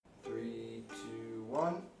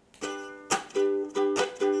One.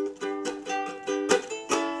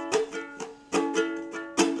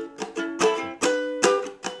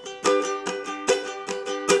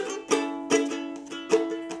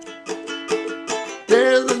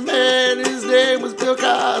 There's a man, his name was Bill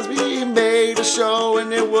Cosby. He made a show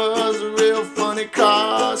and it was a real funny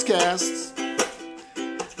Coscast.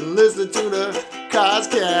 Listen to the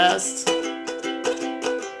Coscast.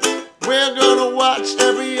 We're gonna watch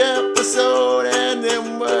every episode and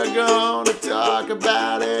then we're gonna talk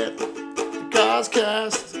about it. The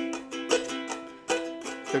Coscast.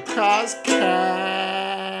 The Coscast.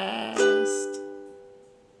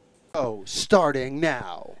 Oh, starting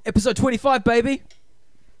now. Episode 25, baby.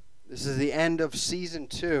 This is the end of season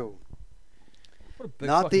 2. What a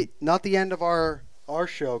big Not the end of our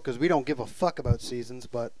show, because we don't give a fuck about seasons,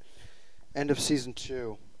 but end of season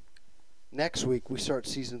 2. Next week we start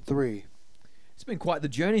season 3. It's been quite the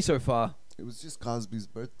journey so far. It was just Cosby's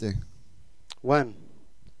birthday. When?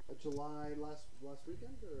 July last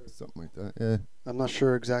weekend, or Something like that, yeah. I'm not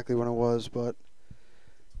sure exactly when it was, but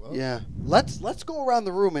 12? yeah. Let's go around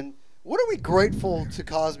the room and what are we grateful to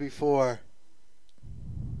Cosby for?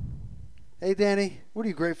 Hey Danny, what are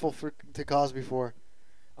you grateful to Cosby for?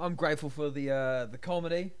 I'm grateful for the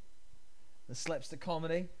comedy, the slapstick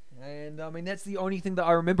comedy, and I mean that's the only thing that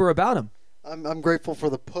I remember about him. I'm grateful for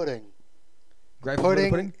the pudding. Grateful for the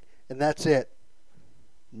pudding. And that's it.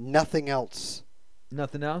 Nothing else.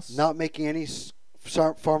 Nothing else. Not making any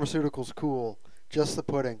pharmaceuticals cool. Just the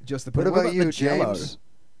pudding. Just the What pudding. about you, the Jell-O?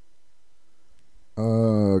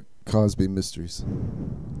 James? Cosby Mysteries.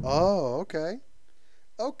 Oh, okay.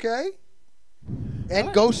 Okay. And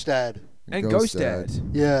Alright. Ghost Dad. And Ghost Dad.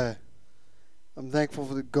 Yeah. I'm thankful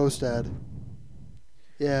for the Ghost Dad.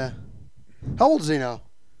 Yeah. How old is he now?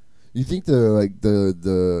 You think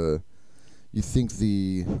the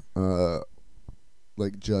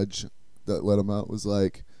judge that let him out was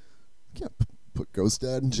like, can't put Ghost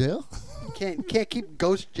Dad in jail? Can't keep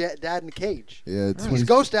Ghost Dad in a cage. Yeah, it's He's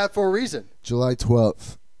Ghost Dad for a reason. July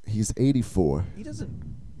 12th. He's 84. He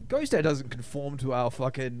doesn't. Ghost Dad doesn't conform to our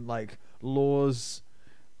fucking laws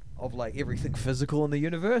of everything physical in the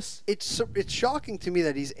universe. It's shocking to me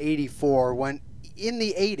that he's 84 when in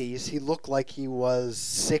the 80s he looked like he was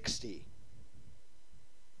 60.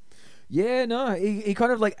 Yeah, no, he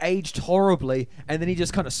kind of aged horribly, and then he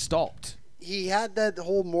just kind of stopped. He had that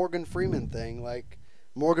whole Morgan Freeman thing.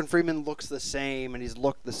 Morgan Freeman looks the same, and he's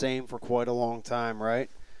looked the same for quite a long time,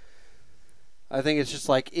 right? I think it's just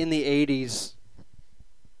in the 80s,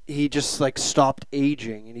 he just stopped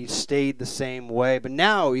aging, and he stayed the same way. But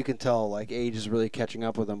now you can tell age is really catching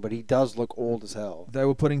up with him, but he does look old as hell. They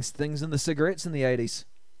were putting things in the cigarettes in the 80s.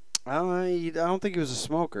 I don't think he was a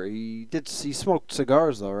smoker. He smoked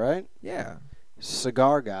cigars though, right? Yeah.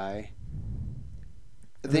 Cigar guy.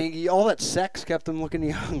 I think all that sex kept him looking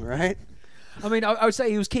young, right? I mean, I would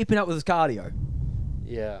say he was keeping up with his cardio.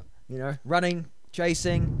 Yeah. Running,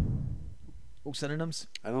 chasing, all synonyms.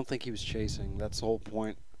 I don't think he was chasing. That's the whole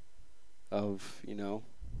point of,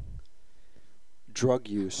 drug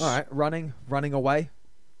use. All right, running away.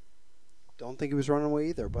 Don't think he was running away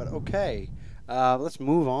either, but okay. Let's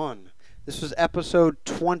move on. This was episode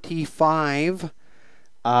 25.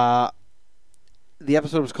 The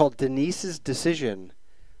episode was called Denise's Decision,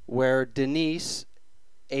 where Denise,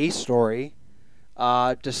 a story,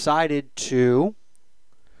 decided to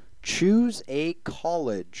choose a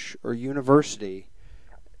college or university.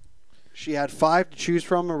 She had 5 to choose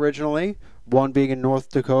from originally, one being in North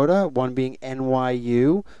Dakota, one being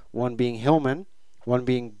NYU, one being Hillman, one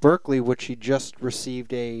being Berkeley, which she just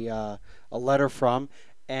received a letter from,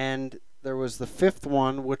 and there was the 5th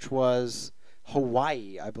one, which was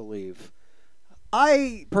Hawaii, I believe.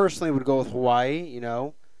 I personally would go with Hawaii.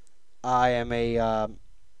 I'm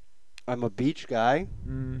a beach guy.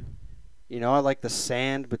 Mm. I like the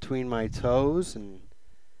sand between my toes and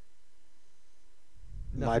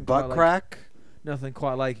my butt crack. Nothing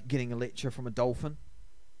quite like getting a lecture from a dolphin.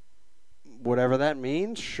 Whatever that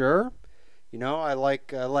means, sure. I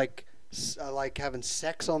like having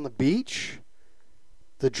sex on the beach,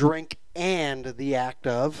 the drink and the act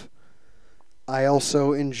of. I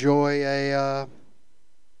also enjoy I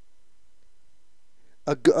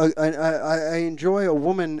enjoy a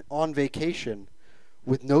woman on vacation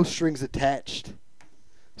with no strings attached.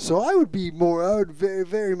 So I would very,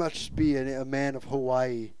 very much be a man of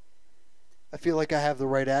Hawaii. I feel like I have the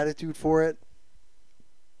right attitude for it.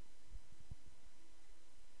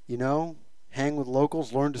 Hang with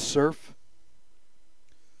locals, learn to surf.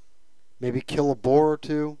 Maybe kill a boar or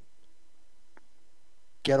two.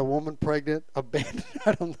 Get a woman pregnant. Abandon.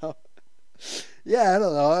 I don't know. Yeah, I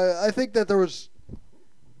don't know. I think that there was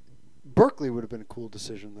Berkeley would have been a cool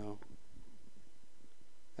decision,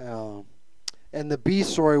 though. And the B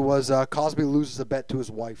story was Cosby loses a bet to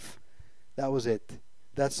his wife. That was it.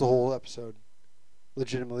 That's the whole episode.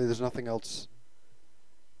 Legitimately, there's nothing else.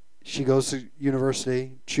 She goes to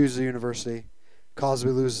university, chooses a university.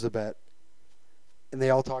 Cosby loses the bet. And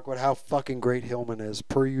they all talk about how fucking great Hillman is,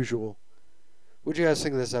 per usual. What'd you guys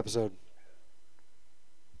think of this episode?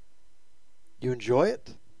 You enjoy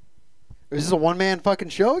it? Or is this a one-man fucking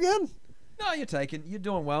show again? No, you're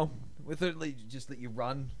doing well. With it, just that you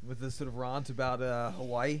run with this sort of rant about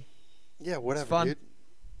Hawaii. Yeah, whatever, fun. dude.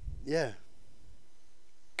 Yeah.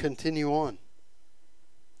 Continue on.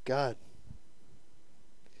 God.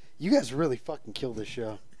 You guys really fucking kill this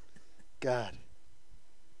show. God.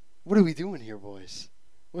 What are we doing here, boys?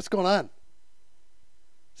 What's going on?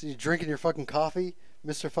 So you drinking your fucking coffee,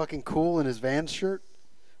 Mr. fucking Cool in his Vans shirt,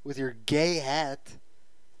 with your gay hat?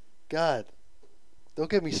 God. Don't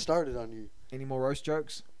get me started on you. Any more roast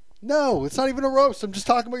jokes? No, it's not even a roast. I'm just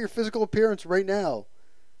talking about your physical appearance right now.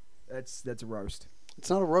 That's a roast. It's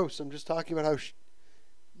not a roast. I'm just talking about how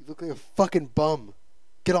you look like a fucking bum.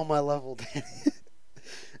 Get on my level, Danny.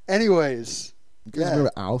 Anyways. You guys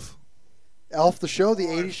remember Alf? Alf the show, the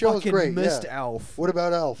 80s show was Fucking great. missed Yeah. Alf. What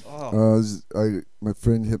about Alf? Oh. My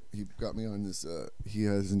friend, he got me on this. He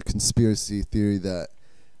has a conspiracy theory that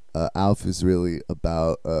Alf is really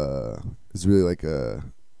about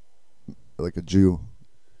like a Jew.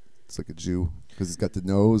 It's like a Jew because he's got the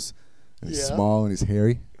nose and he's Yeah. small and he's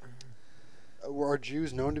hairy. Are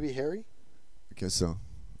Jews known to be hairy? I guess so.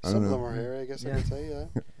 I Some don't of know. them are hairy, I guess I Yeah. can say, yeah.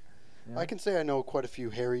 Yeah. I can say I know quite a few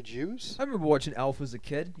hairy Jews. I remember watching Alf as a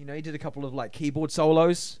kid. You know, he did a couple of like keyboard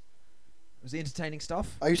solos. It was entertaining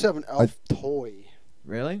stuff. I used to have an Alf toy,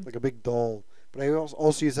 Really? like a big doll. But I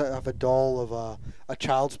also used to have a doll of a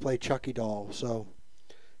Child's Play Chucky doll, so...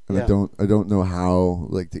 And Yeah. I don't know how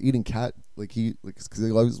like the eating cat because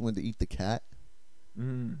he always wanted to eat the cat.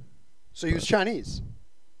 Mm. So he was Chinese.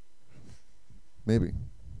 Maybe.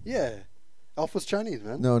 Yeah. Alf was Chinese,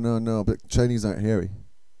 man. No. But Chinese aren't hairy.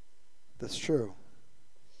 That's true.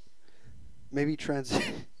 Maybe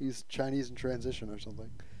he was Chinese in transition or something.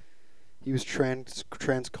 He was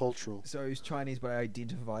transcultural. So he's Chinese, but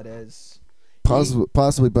identified as.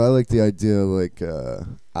 Possibly, but I like the idea of like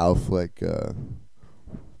Alf, like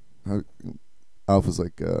how Alf was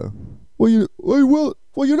like, Willie.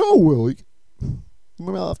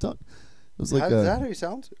 Remember Alf talk? It was like, Is that how he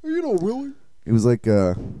sounds? Willie. it was like,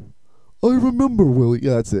 I remember Willie.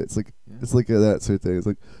 Yeah, that's it. It's like, Yeah. it's like that sort of thing. It's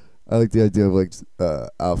like, I like the idea of like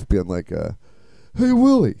Alf being like, hey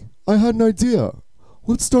Willie, I had an idea.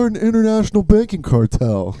 Let's start an international banking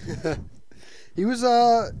cartel. He was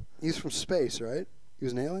from space, right? He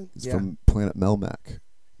was an alien? He's Yeah. from planet Melmac.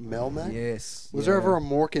 Melmac? Yes. Was there ever a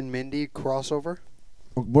Mork and Mindy crossover?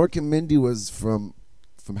 Mork and Mindy was from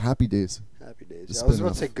Happy Days. Happy Days. The I was about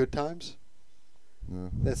to spin-off. say Good Times. Yeah.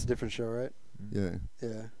 That's a different show, right? Yeah.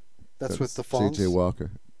 Yeah. That's with the Fonz. J.J.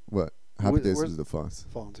 Walker. What? Happy Where's- Days where's- was the Fonz.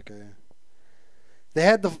 Fonz, okay. Yeah. They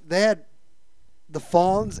had the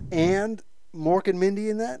Fonz and Mork and Mindy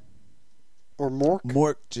in that? Or Mork?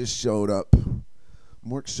 Mork just showed up.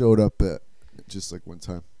 Mork showed up at just like one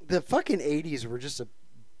time. The fucking 80s were just a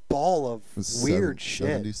ball of It was weird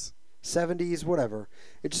shit. 70s. 70s, whatever.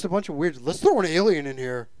 It's just a bunch of weird. Let's throw an alien in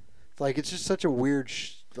here. Like, it's just such a weird.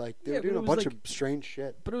 Like, they Yeah, were but doing it a was bunch like- of strange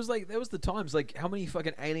shit. But it was like, that was the times. Like, how many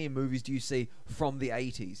fucking alien movies do you see from the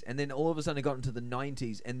 80s? And then all of a sudden it got into the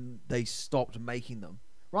 90s and they stopped making them.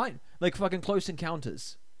 Right? Like fucking Close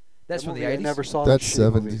Encounters. That's That from the movie, 80s. I never saw That's that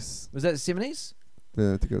shitty movie. 70s. Was that the 70s?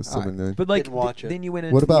 Yeah, I think it was Alright. 79. But like, Didn't watch it. then you went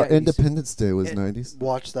into What about the 80s. Independence Day was And- 90s?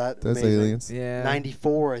 Watch that. That's amazing. aliens. Yeah.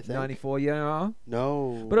 94, I think. 94, yeah.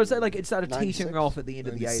 No. But I would say like it started 96? teetering off at the end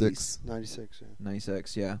of the 80s. 96. 96, yeah.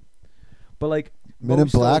 96, yeah. But like Men in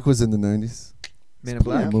most of- Black was in the 90s. Men in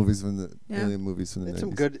Black. Yeah. Movies from the Yeah. alien movies from the There's 90s.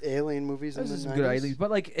 some good alien movies in Those the are 90s. some good aliens. But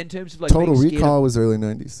like in terms of like Total being scared of- Recall was early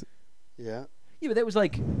 90s. Yeah. Yeah, but that was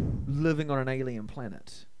like living on an alien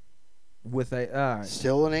planet with a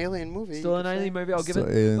Still an alien movie. still you an could alien say. movie. I'll give Still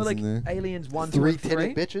it. aliens But like in there. aliens 1, 2, and 3.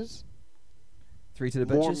 Three-titted bitches. 3 to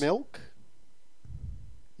the More bitches. milk.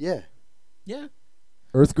 Yeah. Yeah.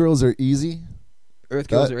 Earth Girls Are Easy. Earth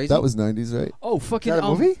Girls Are Easy. That was 90s, right? oh Is fucking that a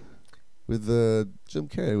movie? With Jim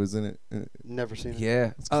Carrey was in it. Never seen it.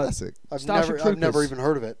 Yeah. It's classic. I've Starship never Troopers. even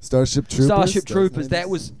heard of it. Starship Troopers. Starship that Troopers. That 90s.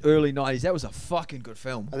 was early 90s. That was a fucking good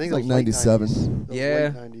film. I think It's it was like late 97. 90s. That was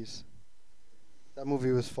Yeah. late 90s. That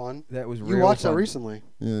movie was fun. That was You real watched fun. that recently.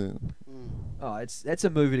 Yeah. Oh, that's a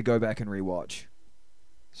movie to go back and rewatch.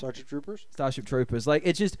 Starship Troopers. Starship Troopers. Like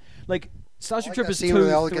it's just like I Starship like that Troopers scene where 2,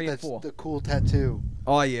 they all 3, get and 4. the cool tattoo.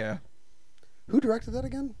 Oh yeah. Who directed that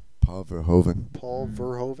again? Paul Verhoeven. Paul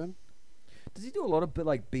Verhoeven. Does he do a lot of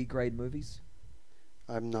like B grade movies?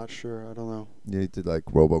 I'm not sure. I don't know. Yeah, he did like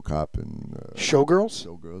RoboCop and Showgirls.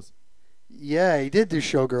 Showgirls. Yeah, he did do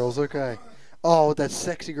Showgirls. Okay. Oh, that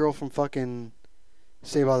sexy girl from fucking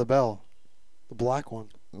Saved by the Bell, the black one.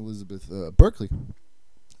 Elizabeth Berkley.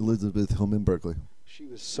 Elizabeth Hillman Berkley. She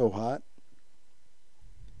was so hot.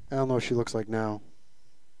 I don't know what she looks like now.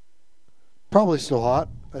 Probably still hot,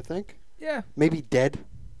 I think. Yeah. Maybe dead.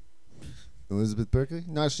 Elizabeth Berkley?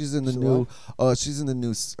 No, she's in the Still new. alive? Oh, she's in the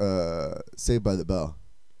new Saved by the Bell.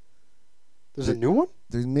 There's a new one?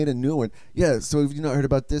 They made a new one. Yeah. So have you not heard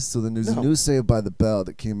about this? So then there's a No. new Saved by the Bell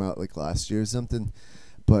that came out like last year or something.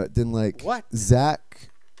 But then like What? Zach,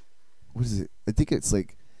 what is it? I think it's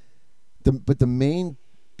like the main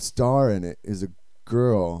star in it is a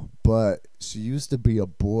girl, but she used to be a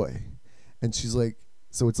boy, and she's like,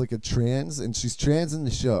 so it's like a trans, and she's trans in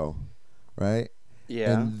the show, right?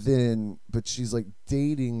 Yeah. And then, but she's like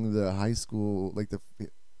dating the high school, like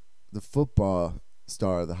the football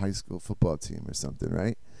star of the high school football team or something,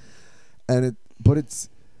 right? And but it's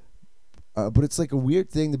like a weird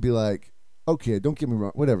thing to be like, okay, don't get me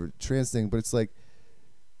wrong, whatever, trans thing, but it's like,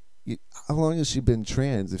 how long has she been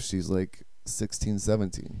trans if she's like 16,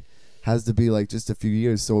 17? Has to be like just a few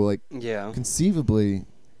years. So like, Yeah. conceivably,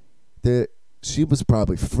 that she was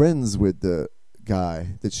probably friends with the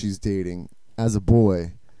guy that she's dating as a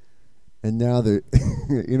boy, and now they're,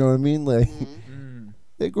 you know what I mean? Like, Mm.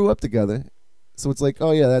 they grew up together, so it's like,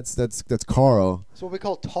 oh yeah, that's Carl, That's what we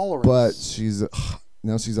call tolerance. but she's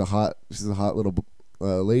now she's a hot little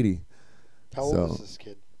lady. How old so- is this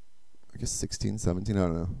kid? I guess 16, 17, I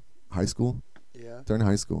don't know, high school. Yeah. They're in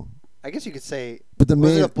high school, I guess you could say, but the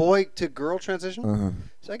was main. it a boy to girl transition? Uh-huh.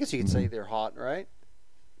 So I guess you could say they're hot, right?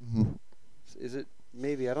 Mhm. Is it?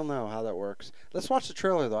 Maybe. I don't know how that works. Let's watch the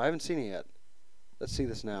trailer, though. I haven't seen it yet. Let's see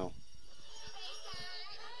this now.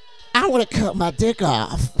 I want to cut my dick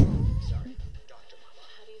off.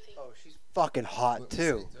 Oh, she's fucking hot,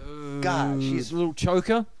 too. God, she's... a little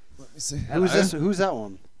choker. Let me see. Who's this? Who's that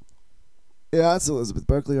one? Yeah, that's Elizabeth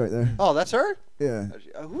Berkley right there. Oh, that's her? Yeah,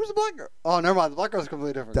 Who's the black girl? Oh, never mind. The black girl's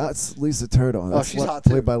completely different. that's Lisa Turtle. That's she's hot, too.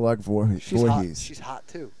 played by Lark she's hot. Voorhees. She's hot,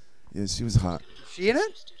 too. Yeah, she was hot. Is she in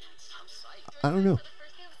it? I don't know.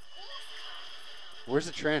 Where's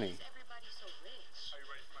the tranny?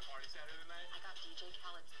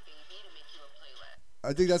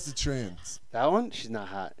 I think that's the trans. That one? She's not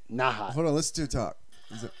hot. Not hot. Hold on, let's do talk.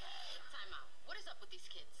 Is it?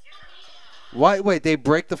 Why? Wait, they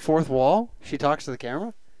break the fourth wall? She talks to the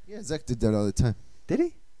camera? Yeah, Zach did that all the time. Did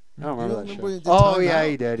he? I don't remember don't that remember when he show. did Oh, Time yeah, Out?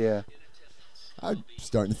 he did, yeah. I'm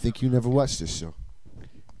starting to think you never watched this show.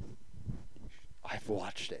 I've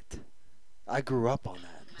watched it. I grew up on that.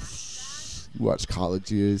 You watched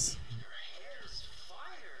College Years.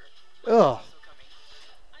 Ugh. I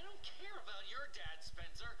don't care about your dad,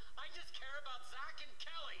 Spencer. I just care about Zach and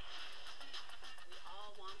Kelly. We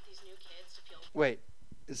all want these new kids to feel Wait.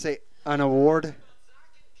 Say an award.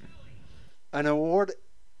 An award.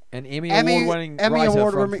 An Emmy Emmy- award-winning Emmy writer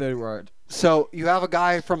award from winning- 30 Rock. So you have a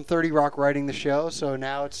guy from 30 Rock writing the show, so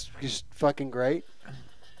now it's just fucking great. we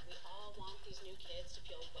all want these new kids to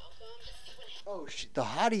feel welcome. Oh, the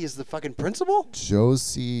hottie is the fucking principal?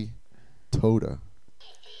 Josie Toda.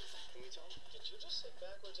 Did you just sit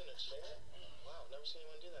backwards in a chair? Wow, never seen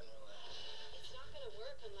anyone do that in real life. It's not going to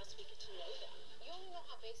work unless we get to know them. You only know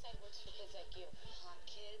how Bayside works for kids like you. Hot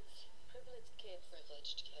kids, privileged kids.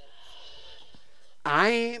 Privileged kids.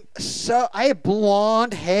 I have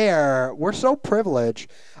blonde hair. We're so privileged.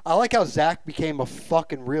 I like how Zach became a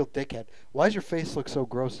fucking real dickhead. Why does your face look so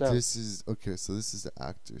grossed out? This is okay. So this is the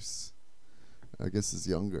actress. I guess is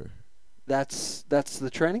younger. That's the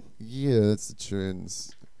training? Yeah, that's the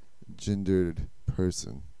transgendered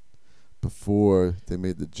person. Before they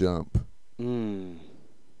made the jump. Mm.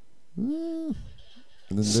 And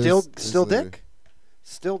then Still there's later. dick?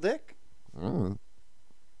 Still dick? I don't know.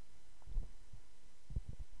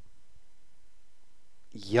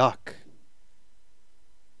 Yuck.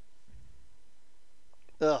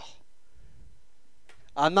 Ugh.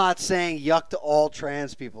 I'm not saying yuck to all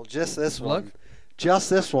trans people. Just this one. Look. Just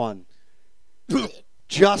this one.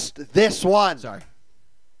 Just this one. Sorry.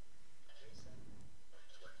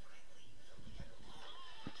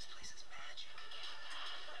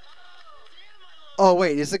 Oh,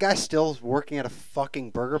 wait. Is the guy still working at a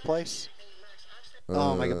fucking burger place?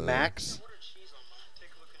 Oh, my God. Max? Order cheese on mine. Take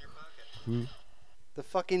a look in your pocket. The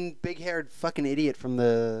fucking big-haired fucking idiot from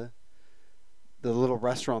the little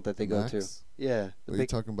restaurant that they go to. Max? Yeah. What are you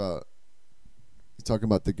talking about? You talking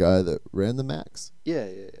about the guy that ran the Max? Yeah.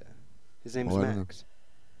 His name's Oh, I don't know. Max.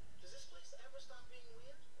 Does this place ever stop being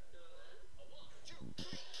weird?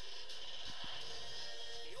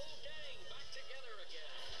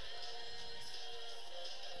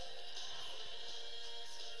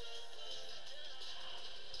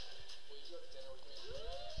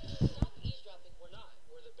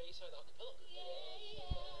 outside the acapella group.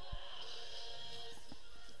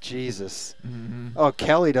 Jesus. Mm-hmm. Oh,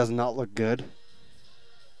 Kelly does not look good.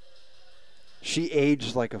 She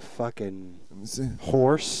aged like a fucking Let me see.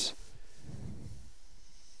 horse.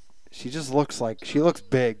 She just looks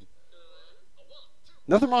big.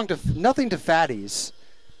 Nothing to fatties.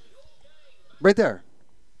 Right there.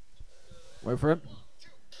 Wait for it.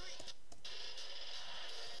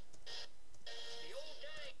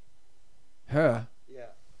 Her. Yeah.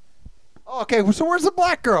 Oh, okay. So where's the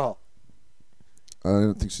black girl? I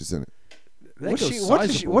don't think she's in it. That What girl's does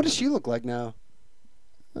sizable. she look like now?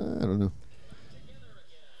 I don't know.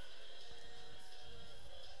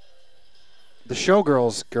 The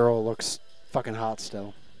Showgirls girl looks fucking hot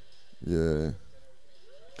still. Yeah.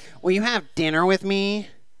 Will you have dinner with me?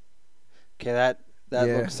 Okay, that Yeah.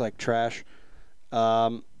 looks like trash.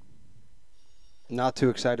 Not too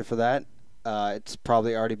excited for that. It's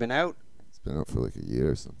probably already been out. It's been out for like a year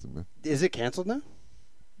or something, man. Is it canceled now?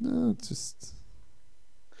 No, it's just.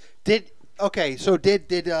 Did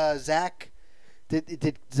Zach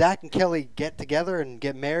and Kelly get together and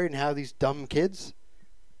get married and have these dumb kids?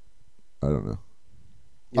 I don't know.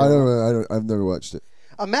 You I know? don't know. I've never watched it.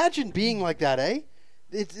 Imagine being like that, eh?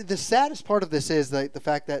 The saddest part of this is the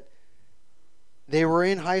fact that they were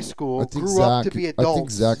in high school, grew up to be adults. I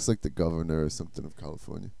think Zach's like the governor or something of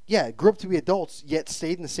California. Yeah, grew up to be adults, yet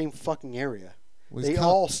stayed in the same fucking area. Well, They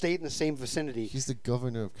all stayed in the same vicinity. He's the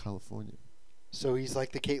governor of California. So he's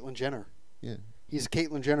like the Caitlyn Jenner. Yeah. He's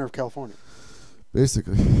Caitlyn Jenner of California.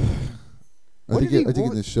 Basically. I What think did he-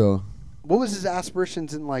 in the show. What was his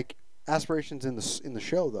aspirations in the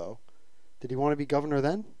show though? Did he want to be governor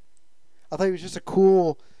then? I thought he was just a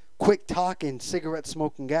cool, quick talking, cigarette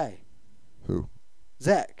smoking guy. Who?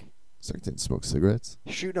 Zach, Zach didn't smoke cigarettes.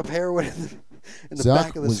 shooting up heroin in the Zach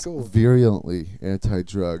back of the was school. virulently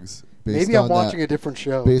anti-drugs. Maybe I'm watching a different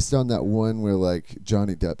show. Based on that one where like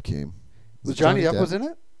Johnny Depp came. Was it Johnny Depp was in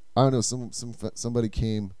it? I don't know. Somebody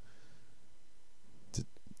came.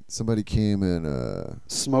 Somebody came and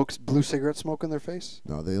Smokes blue cigarette smoke in their face.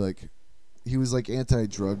 no, he was like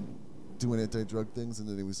anti-drug, doing anti-drug things, and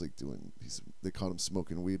then he was like they caught him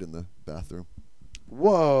smoking weed in the bathroom.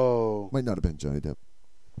 Whoa! Might not have been Johnny Depp.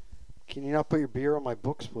 Can you not put your beer on my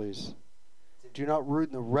books, please? Do not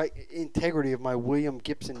ruin the integrity of my William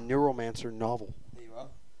Gibson Neuromancer novel. There you are.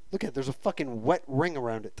 Look at there's a fucking wet ring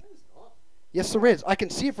around it. Yes, there is. I can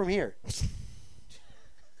see it from here.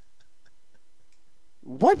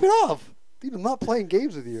 Wipe it off. Dude, I'm not playing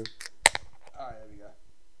games with you. All right, there we go.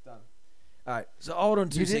 Done. All right, so hold on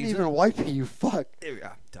 2 You seconds. didn't even wipe it, you fuck. There we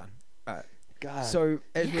are. Done. All right. God. So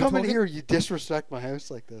as you we're come in talking- here, you disrespect my house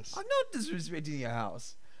like this. I'm not disrespecting your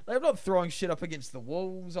house. Like, I'm not throwing shit up against the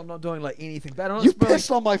walls. I'm not doing like anything bad. I'm not You spilling-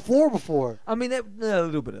 pissed on my floor before. I mean, a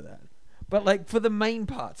little bit of that. But like for the main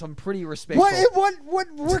parts, I'm pretty respectful.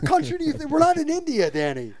 What country do you think? We're not in India,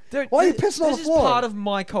 Danny. Dude, Why are you thi- pissing on the This floor? is part of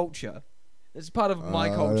my culture. This is part of my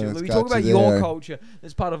culture. it's We got talk about you your there. culture.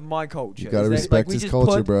 It's part of my culture. You gotta Is that, respect we his just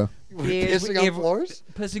culture, put bro. beers Pissing on wherever- floors?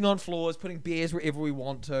 Pissing on floors, putting beers wherever we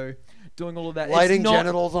want to, doing all of that. It's Lighting not-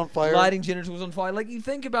 genitals on fire. Lighting genitals on fire. Like you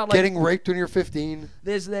think about like Getting raped when you're 15.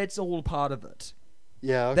 that's all part of it.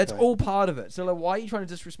 Yeah, okay. That's all part of it. So like, why are you trying to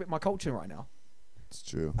disrespect my culture right now? It's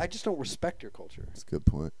true. I just don't respect your culture. It's a good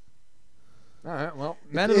point. All right, well,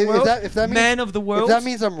 man If- of the if world, that means- man of the world. If that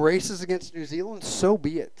means I'm racist against New Zealand, so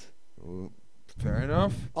be it. Well, fair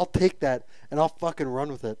enough. I'll take that and I'll fucking run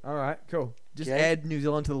with it. All right, cool. Just Okay. add New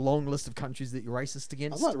Zealand to the long list of countries that you're racist I'm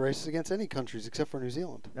against. not racist against any countries except for New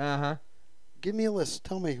Zealand. Uh Give me a list.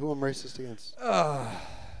 Tell me who I'm racist against. huh.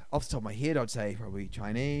 Off the top of my head, I'd say probably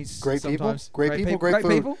Chinese. Great people, sometimes. great people, great great food.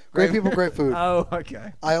 people, Great people, great food. Oh,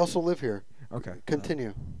 okay, I also live here. okay.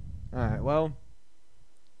 Continue. All right. Well,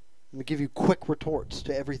 Let me give you quick retorts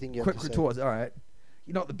to everything you quick have to retorts. All right.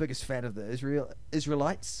 You're not the biggest fan of the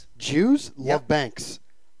Israelites. say. Jews love Yep. banks.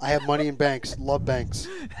 I have money in banks. Love banks.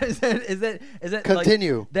 is that like,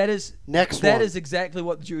 Continue. that is Next that one. is exactly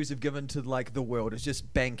what the Jews have given to like the world. It's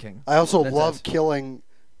just banking. I also That's love it. killing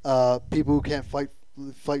people who can't fight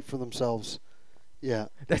for themselves. Yeah.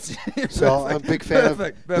 That's So I'm a big fan of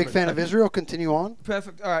perfect. Israel. Continue on.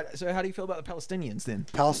 Perfect. All right. So how do you feel about the Palestinians then?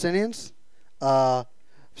 Palestinians.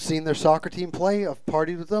 Seen their soccer team play. I've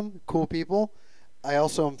partied with them. Cool people. I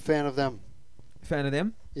also am a fan of them. Fan of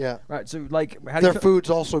them? Yeah. Right. So like, how do Their you feel? food's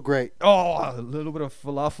also great. Oh, a little bit of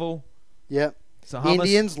falafel. Yeah. So hummus.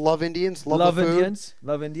 Indians love Indians. Love Love the food. Indians.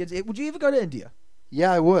 Love Indians. Would you ever go to India?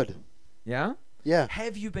 Yeah, I would. Yeah. Yeah.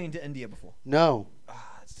 Have you been to India before? No.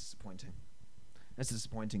 Ah, that's disappointing. That's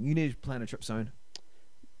disappointing. You need to plan a trip soon.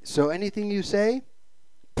 So anything you say,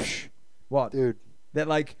 psh, What? dude, that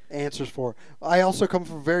like. answers for. I also come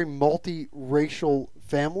from a very multi-racial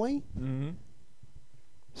family,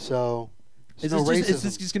 so Is there's no this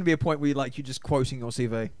racism. just going to be a point where you're just quoting your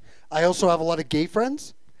CV? I also have a lot of gay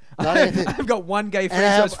friends. I've got one gay friend, I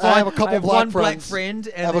so have- it's fine. I have a couple black one black friends. friend,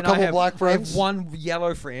 and I have a then couple I have, black friends. I have one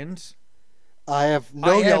yellow friend. I have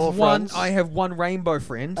no I have yellow one. friends. I have one rainbow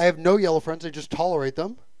friend. I have no yellow friends. I just tolerate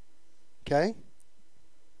them. Okay?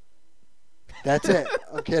 That's it.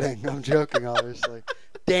 I'm kidding. I'm joking, obviously.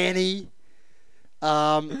 Danny.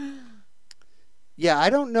 Yeah, I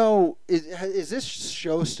don't know. Is this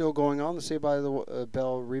show still going on, the Saved by the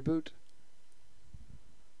Bell reboot?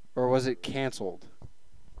 Or was it canceled?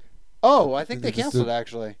 Oh, I think they they just canceled did- it,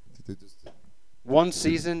 actually. They just- One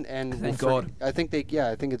season and Thank God. I think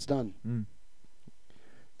I think it's done. Mm.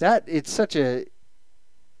 That it's such a.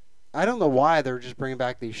 I don't know why they're just bringing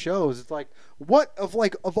back these shows. It's like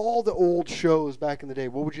of all the old shows back in the day,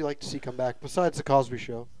 what would you like to see come back besides the Cosby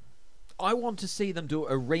Show? I want to see them do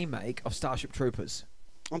a remake of Starship Troopers.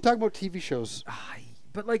 I'm talking about TV shows.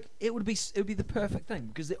 But like it would be the perfect thing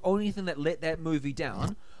because the only thing that let that movie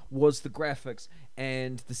down was the graphics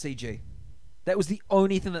and the CG. That was the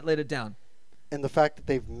only thing that let it down. And the fact that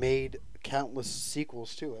they've made countless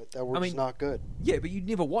sequels to it that were just not good. Yeah, but you'd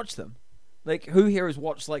never watch them. Like who here has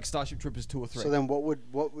watched like Starship Troopers 2 or 3? So then, what would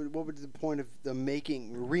the point of the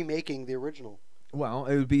remaking the original? Well,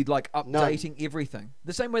 it would be like None. updating everything.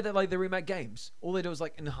 The same way that like they remake games. All they do is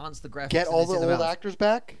like enhance the graphics. Get and all then the send them old out. actors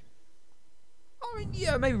back? I mean,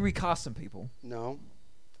 yeah, maybe recast some people. No,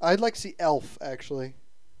 I'd like to see Elf actually.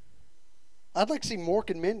 I'd like to see Mork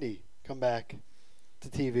and Mindy come back to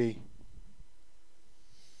TV.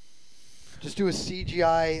 Just do a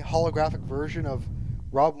CGI holographic version of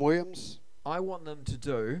Rob Williams. I want them to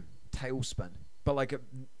do Tailspin, but like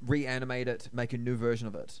reanimate it, make a new version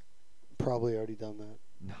of it. Probably already done that.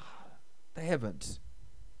 No, they haven't.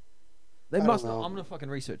 They I must. don't know. I'm gonna fucking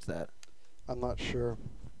research that. I'm not sure.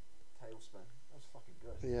 Tailspin. That's fucking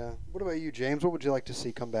good. Yeah. What about you, James? What would you like to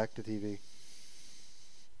see come back to TV?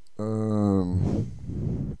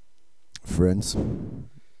 Friends.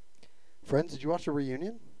 Friends, did you watch the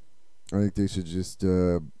reunion? I think they should just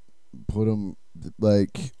put them,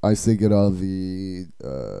 like, I say, get all the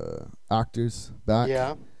actors back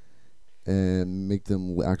Yeah. and make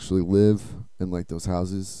them actually live in, like, those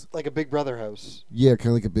houses. Like a Big Brother house. Yeah, kind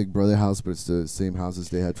of like a Big Brother house, but it's the same houses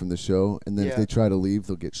they had from the show. And then if Yeah. they try to leave,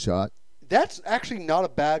 they'll get shot. That's actually not a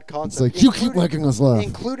bad It's concept. like, you keep making us laugh.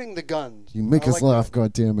 Including the guns. You make I us like laugh, that.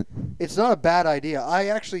 God damn it. It's not a bad idea. I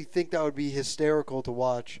actually think that would be hysterical to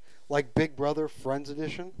watch. Like Big Brother Friends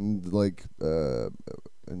Edition. And like,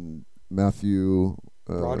 and Matthew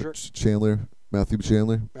Broderick? Chandler. Matthew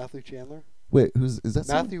Chandler. Matthew Chandler. Wait, is that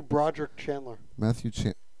someone? Matthew Broderick Chandler. Matthew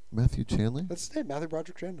Chandler? That's his name, Matthew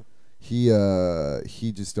Broderick Chandler. He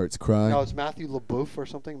just starts crying. No, it's Matthew LeBouf or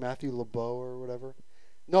something. Matthew LeBeau or whatever.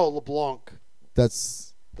 No, LeBlanc.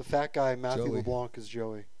 That's The fat guy, Matthew Joey. LeBlanc, is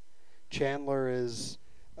Joey. Chandler is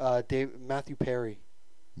Matthew Perry.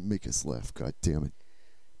 make us laugh, God damn it.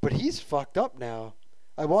 But he's fucked up now.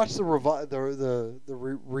 I watched the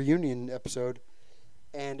reunion episode,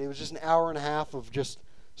 and it was just an hour and a half of just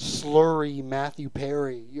slurry Matthew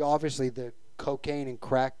Perry. Obviously, the cocaine and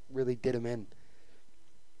crack really did him in.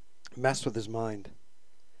 Messed with his mind.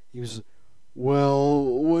 He was, well,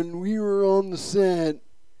 when we were on the set,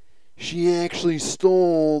 she actually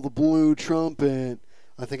stole the blue trumpet.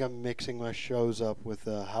 I think I'm mixing my shows up with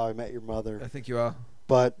How I Met Your Mother. I think you are.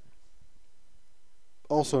 But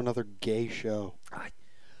also another gay show.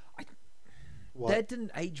 What? That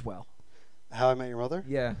didn't age well. How I Met Your Mother?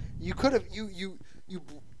 Yeah. You could have you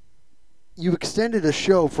extended a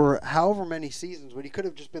show for however many seasons, but he could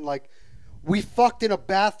have just been like, we fucked in a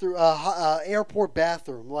bathroom, airport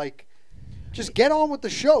bathroom. Like, just get on with the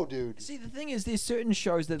show, dude. See, the thing is, there's certain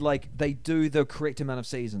shows that like they do the correct amount of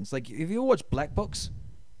seasons. Like, if you watch Black Books,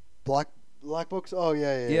 Black Books. Oh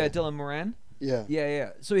yeah. yeah, Dylan Moran. Yeah.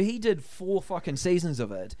 Yeah. So he did 4 fucking seasons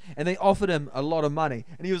of it, and they offered him a lot of money,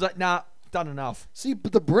 and he was like, "Nah, done enough." See,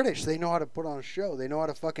 but the British, they know how to put on a show. They know how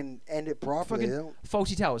to fucking end it properly. They Fucking don't.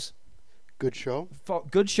 Faulty Towers. Good show.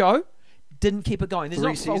 Good show. Didn't keep it going. There's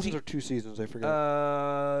 3 not seasons faulty. or 2 seasons? I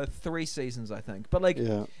forget. 3 seasons, I think. But like,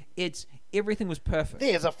 Yeah. it's everything was perfect.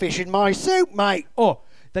 There's a fish in my soup, mate. Oh,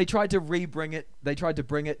 they tried to bring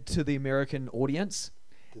it to the American audience,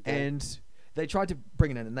 Did they? and they tried to bring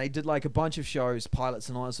it in, and they did like a bunch of shows, pilots,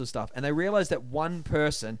 and all that sort of stuff. And they realized that one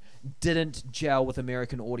person didn't gel with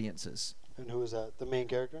American audiences. And who was that? The main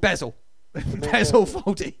character? Basil. main Basil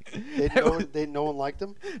character. Fawlty. No one liked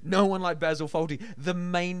him. No one liked Basil Fawlty, the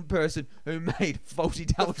main person who made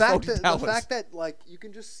Fawlty Towers. The Fawlty Towers. fact that like you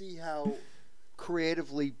can just see how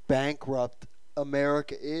creatively bankrupt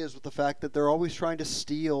America is with the fact that they're always trying to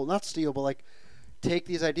not steal, but like take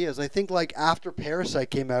these ideas. I think like after Parasite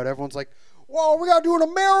came out, everyone's like, "Whoa, we gotta do an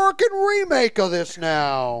American remake of this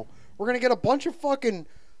now. We're gonna get a bunch of fucking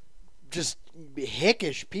just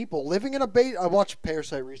hickish people living in a base." I watched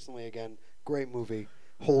Parasite recently again. Great movie,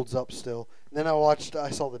 holds up still. And then I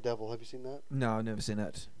saw The Devil. Have you seen that? No, I've never seen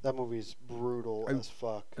it. That movie's brutal as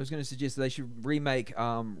fuck. I was going to suggest that they should remake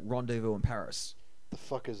Rendezvous in Paris. The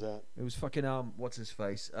fuck is that? It was fucking what's his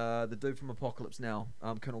face? The dude from Apocalypse Now,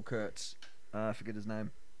 Colonel Kurtz. I forget his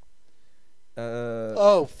name.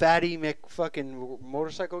 Oh, Fatty fucking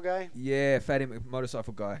motorcycle guy. Yeah, fatty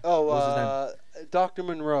motorcycle guy. Oh, What was his name? Dr.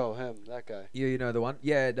 Monroe, that guy. Yeah, you know the one.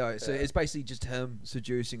 Yeah, no. So Yeah. it's basically just him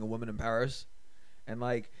seducing a woman in Paris, and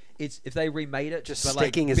like it's if they remade it, Just but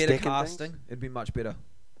sticking like his better dick in things? casting, it'd be much better.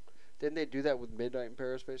 Didn't they do that with Midnight in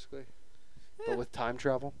Paris, basically? But with time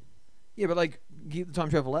travel? Yeah, but like keep the time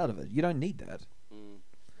travel out of it. You don't need that, Mm.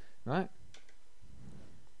 right?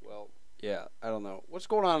 Well, yeah, I don't know. What's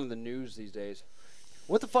going on in the news these days?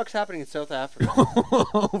 What the fuck's happening in South Africa?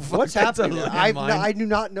 What's happening there? I do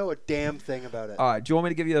not know a damn thing about it. All right, do you want me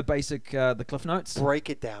to give you the basic, the cliff notes? Break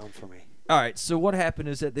it down for me. All right, so what happened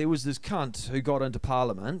is that there was this cunt who got into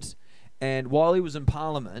Parliament, and while he was in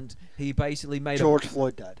Parliament, he basically made George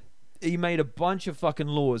Floyd died. he made a bunch of fucking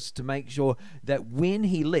laws to make sure that when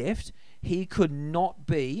he left, he could not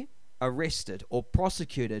be arrested or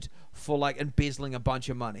prosecuted for like embezzling a bunch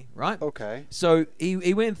of money, right? Okay. So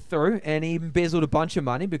he went through and he embezzled a bunch of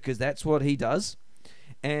money because that's what he does.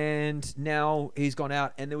 And now he's gone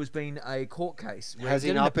out and there was been a court case. Where Has he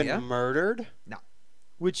didn't not been appear. murdered? No.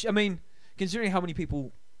 Which, I mean, considering how many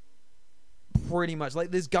people pretty much, like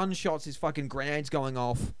there's gunshots, there's fucking grenades going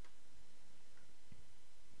off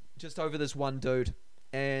just over this one dude.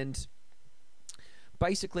 And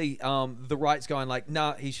basically, the right's going like,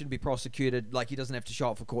 nah, he shouldn't be prosecuted. Like, he doesn't have to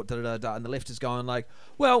show up for court, da-da-da-da. And the left is going like,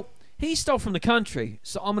 well, he stole from the country,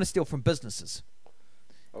 so I'm going to steal from businesses.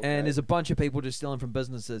 Okay. And there's a bunch of people just stealing from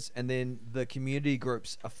businesses. And then the community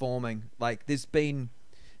groups are forming. Like, there's been...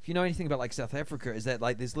 If you know anything about, like, South Africa, is that,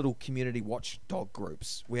 like, there's little community watchdog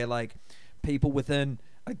groups where, like, people within,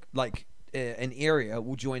 an area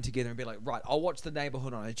will join together and be like, right, I'll watch the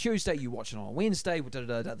neighborhood on a Tuesday, you watch it on a Wednesday,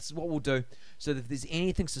 da-da-da-da. This is what we'll do. So that if there's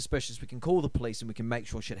anything suspicious, we can call the police and we can make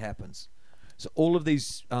sure shit happens. So all of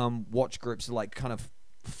these watch groups are, like, kind of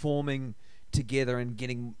forming together and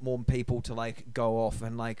getting more people to, like, go off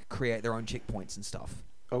and, like, create their own checkpoints and stuff.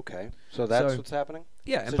 Okay. So that's So- what's happening?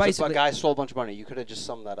 Yeah, So and just basically... a guy stole a bunch of money. You could have just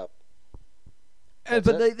summed that up. but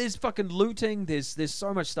That's there's fucking looting, there's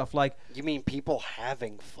so much stuff, like... You mean people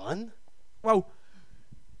having fun? Well,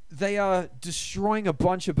 they are destroying a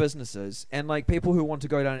bunch of businesses, and like people who want to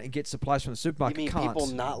go down and get supplies from the supermarket You mean can't. people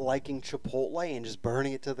not liking Chipotle and just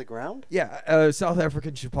burning it to the ground? Yeah, South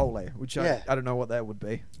African Chipotle, which Yeah. I don't know what that would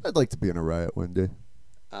be. I'd like to be in a riot one day.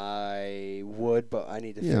 I would, but I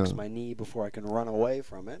need to Yeah. fix my knee before I can run away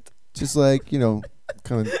from it. Just like,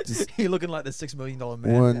 kind of just You're looking like the $6 million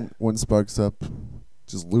man. one sparks up,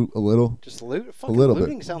 just loot a little, Just loot? Fucking little bit.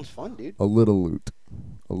 looting sounds fun, dude. a little loot,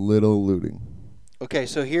 a little looting. Okay,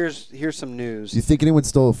 so here's some news. Do you think anyone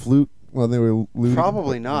stole a flute while they were looting?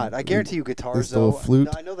 Probably not. I guarantee you guitars, stole though. a flute,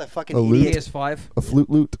 I know that fucking a lute. idiot. PS5. A flute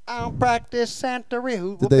loot? I'll practice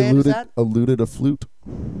Santeria. Did What they band is looted that? looted a flute?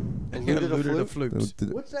 Looted a flute?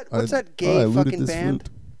 What's that gay I looted fucking this band?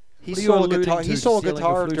 flute. He What are you stole a alluding guitar. to, He stole a stealing a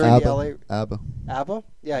guitar flute? during the LA. ABBA. ABBA?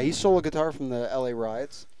 Yeah, he stole a guitar from the LA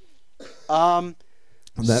riots. And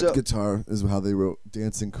that So- guitar is how they wrote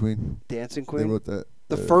Dancing Queen. Dancing They Queen. wrote that.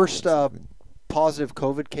 The first Dancing Queen. positive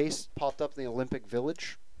COVID case popped up in the Olympic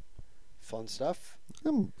Village. Fun stuff.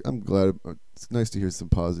 I'm glad. It's nice to hear some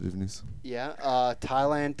positive news. Yeah.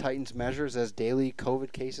 Thailand tightens measures as daily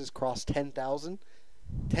COVID cases cross 10,000.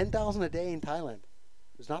 10,000 a day in Thailand.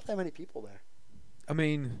 There's not that many people there. I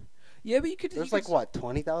mean, yeah, but you could. There's you like could, what,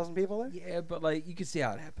 20,000 people there? Yeah, but like you can see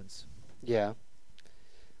how it happens. Yeah.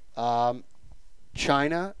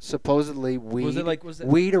 China supposedly Was it?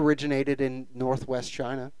 weed originated in northwest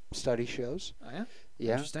China. Study shows. Oh, yeah.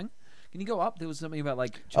 Yeah. Interesting. Can you go up? There was something about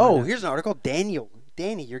like. Oh, China. here's an article. Danny,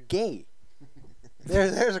 you're gay.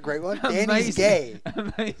 There's a great one. Danny's Amazing. gay.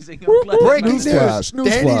 Amazing. I'm glad you Breaking made news. that. Newsflash,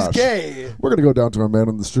 Danny's newsflash. gay. We're gonna go down to our man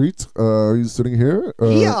on the street. He's sitting here.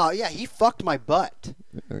 He fucked my butt.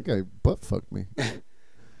 Okay, butt fucked me.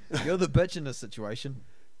 You're the bitch in this situation.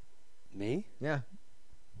 Me? Yeah.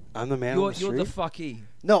 I'm the man You're on the street. the fucky.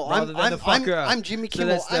 No, rather than the fucker. I'm Jimmy So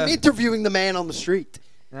Kimmel. that's I'm the- interviewing the man on the street.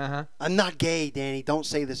 Uh huh. I'm not gay, Danny. Don't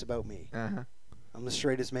say this about me. Uh huh. I'm the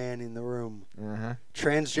straightest man in the room. Uh-huh.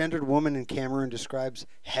 Transgendered woman in Cameroon describes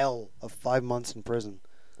hell of 5 months in prison.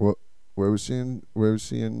 Where was she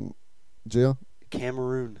in jail?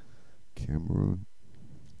 Cameroon. Cameroon.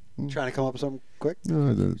 Trying to come up with something quick? No,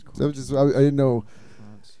 I didn't know.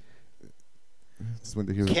 Just wanted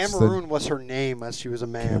to hear what you said. Cameroon was her name as she was a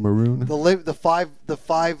man. Cameroon. The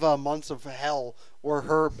five months of hell were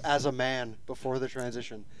her as a man before the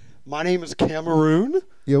transition. My name is Cameroon.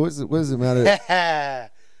 Yeah, what does it matter?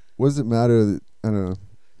 What does it matter? That, I don't know.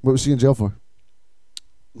 What was she in jail for?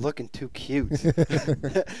 Looking too cute.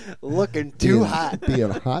 Looking too hot.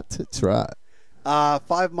 Being hot to try.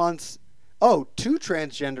 5 months. Oh, 2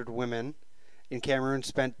 transgendered women in Cameroon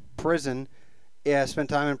spent time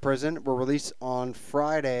in prison. Were released on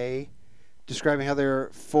Friday, describing how they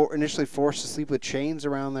were initially forced to sleep with chains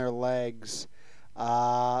around their legs.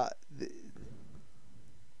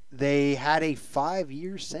 They had a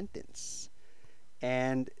 5-year sentence,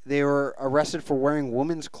 and they were arrested for wearing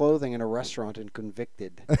women's clothing in a restaurant and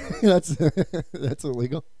convicted. That's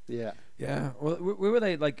illegal. Yeah. Yeah. Well, where were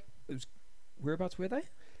they? Like, whereabouts were they?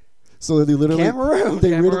 So they literally Cameroon.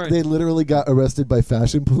 They literally got arrested by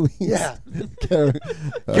fashion police. Yeah. You're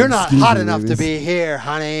You're not hot enough to be here,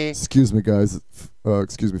 honey. Excuse me, guys.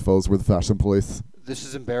 Excuse me, fellas. We're the fashion police. This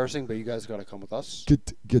is embarrassing, but you guys gotta come with us.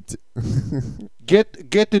 Get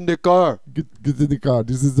Get in the car. get in the car.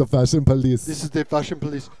 This is the fashion police. This is the fashion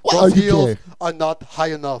police. Why Those are you heels gay? are not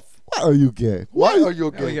high enough. Why are you gay? Why are you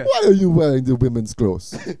There we gay? go. Why are you wearing the women's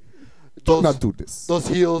clothes? Do not Those, do this. those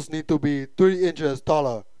heels need to be 3 inches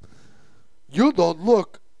taller. You don't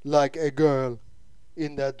look like a girl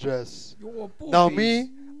in that dress. Now me,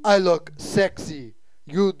 I look sexy.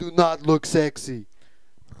 You do not look sexy.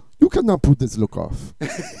 You cannot put this look off.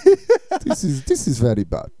 This is very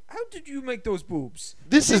bad. How did you make those boobs?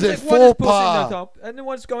 This is a Like one is faux pushing the pas. top and the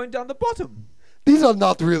one's going down the bottom. These are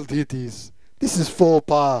not real titties. This is faux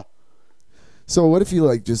pas. So what if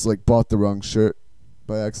you just bought the wrong shirt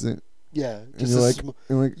by accident? Yeah, And just you're a like, sm-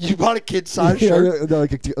 you're like, you bought a kid size yeah, shirt. yeah,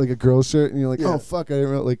 like a girl shirt, and you're like, Yeah. oh fuck, I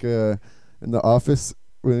didn't know, in the office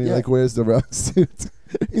when he Yeah. wears the wrong suit.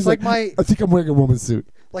 He's like my- I think I'm wearing a woman's suit.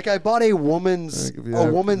 Like I bought a woman's Like, if you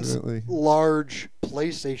have- really. large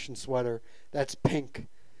PlayStation sweater that's pink.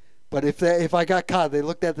 But if I got caught, they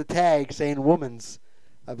looked at the tag saying woman's,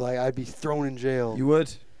 I'd be thrown in jail. You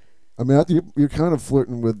would. I mean, you're kind of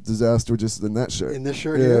flirting with disaster just in that shirt. In this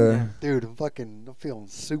shirt Yeah. here, dude, I'm feeling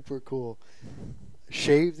super cool.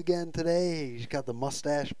 Shaved again today. He's got the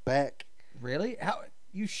mustache back. Really? How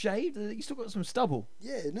you shaved? You still got some stubble.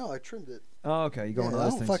 Yeah, no, I trimmed it. Oh, okay. You got one of I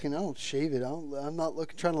those don't things. I don't shave it. I'm not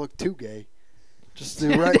trying to look too gay. Just the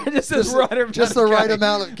right, just the right amount just of the right gay.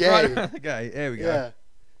 amount of gay. Right amount of gay. There we go. Yeah.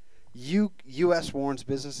 U.S. warns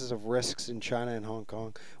businesses of risks in China and Hong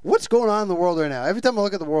Kong. What's going on in the world right now? Every time I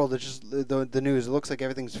look at the world, it's just the news. It looks like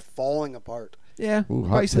everything's falling apart. Yeah. Ooh,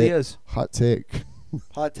 hot basically take. is. Hot take.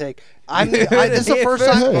 Hot take. This is the first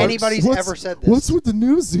time Hey, anybody's what's- ever said this. What's with the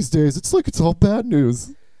news these days? It's like it's all bad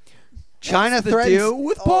news. China What's the threatens deal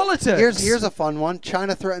with politics? Here's a fun one.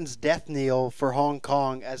 China threatens death knell for Hong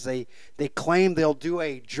Kong as they claim they'll do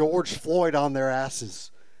a George Floyd on their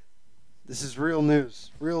asses. This is real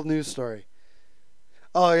news. Real news story.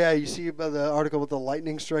 Oh yeah, you see about the article with the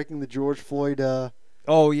lightning striking the George Floyd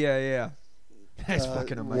Oh yeah. That's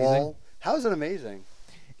fucking amazing. wall. How is it amazing?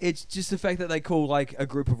 It's just the fact that they call like a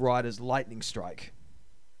group of riders lightning strike.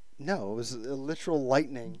 No, it was a literal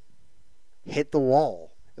lightning hit the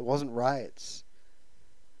wall. It wasn't riots.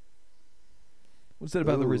 What's that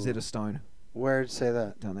about the Ooh. Rosetta Stone Where did it say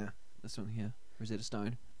that? down there? This one here, Rosetta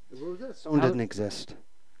Stone. Stone How- didn't exist.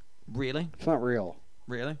 Really? It's not real.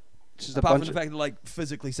 Really? It's just a Apart bunch from the fact that like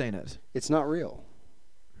physically seen it. It's not real.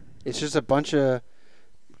 It's just a bunch of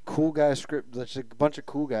cool guys Like a bunch of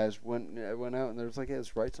cool guys went out and they was like, "Yeah,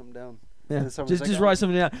 let's write something down." Yeah. And someone's Just like, "Oh." write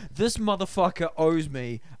something down. This motherfucker owes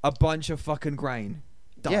me a bunch of fucking grain.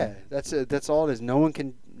 Done. Yeah, that's it. That's all it is. No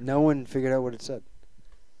one figured out what it said.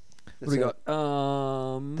 What do we That's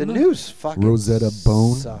got? it. The news fucking Rosetta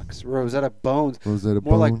Bone? sucks. Rosetta Bones. Rosetta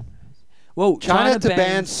More like Bone. Well, China to ban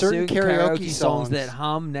bans certain karaoke songs songs. that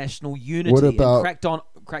harm national unity. What about- and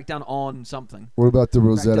crack down on something? What about the Crack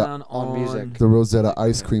Rosetta? down on music. The Rosetta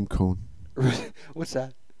ice cream cone. What's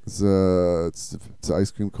that? It's an ice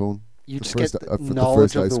cream cone. You The just first- get the for the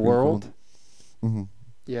knowledge first of ice the cream world. hmm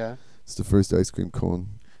Yeah. It's the first ice cream cone.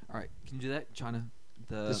 All right, can you do that, China?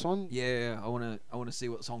 This one? Yeah, I wanna see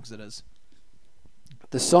what songs it is.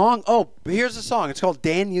 The song. Oh, here's the song. It's called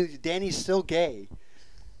Danny's Still Gay.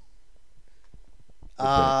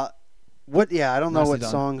 What? Yeah, I don't know Nicely what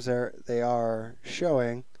done. songs they are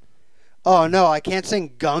showing, Oh no, I can't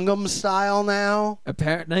sing Gangnam Style now.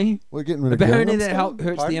 Apparently, We're getting rid of apparently Gangnam that Style?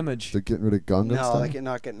 hurts Pardon? the image. They're getting rid of Gangnam No, Style? they're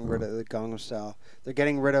not getting rid of the Gangnam Style. They're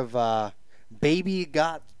getting rid of Baby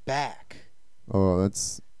Got Back. Oh,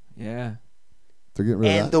 that's... Yeah. They're getting rid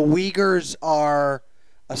And of that? the Uyghurs are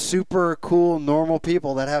a super cool, normal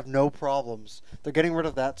people that have no problems. They're getting rid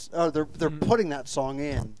of that. Oh, they're putting that song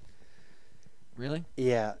in. Really?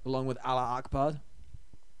 Yeah, Along with Allah Akbar.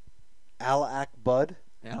 Allah Akbud.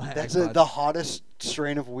 Allah That's Akbar. the hottest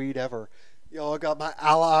strain of weed ever. Yo, I got my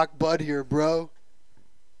Allah Akbud here, bro.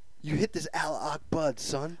 You hit this Allah Akbud,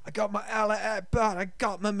 son. I got my Allah Akbar. I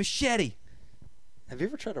got my machete. Have you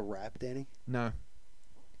ever tried to rap, Danny? No.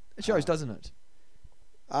 It shows, doesn't it?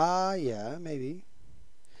 Yeah, maybe.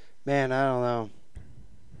 Man, I don't know.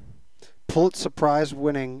 Pulitzer Prize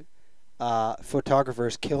winning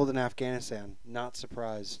photographers killed in Afghanistan. Not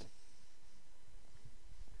surprised.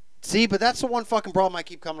 See, but that's the one fucking problem I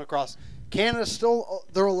keep coming across. Canada still,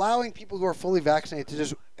 they're allowing people who are fully vaccinated to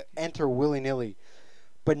just enter willy-nilly.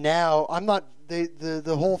 But now, I'm not,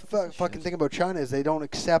 the whole fucking thing about China is they don't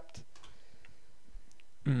accept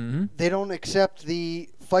Mm-hmm. they don't accept the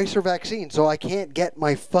Pfizer vaccine, so I can't get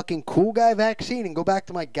my fucking cool guy vaccine and go back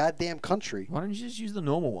to my goddamn country. Why don't you just use the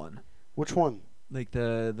normal one? Which one? Like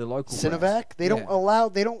the local Sinovac? brand?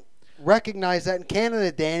 They don't recognize that in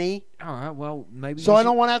Canada, Danny. All right, well, maybe So you I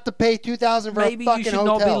don't want to have to pay $2,000 for maybe a fucking you should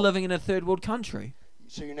hotel. not be living in a third world country.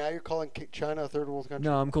 So you're calling China a third world country?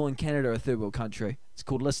 No, I'm calling Canada a third world country. It's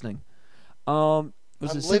called listening. Was I'm it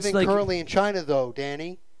since, living like- currently in China, though,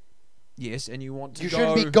 Danny. Yes, and you want to You go...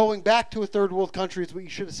 shouldn't be going back to a third world country. Is what you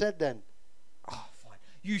should have said then. Oh, fine.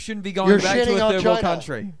 You shouldn't be going You're back to shitting a on third world China.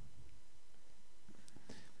 country.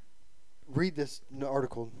 Read this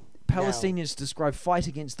article. Palestinians describe fight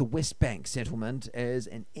against the West Bank settlement as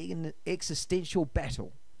an existential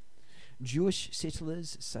battle. Jewish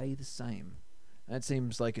settlers say the same. That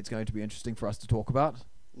seems like it's going to be interesting for us to talk about.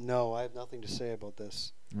 No, I have nothing to say about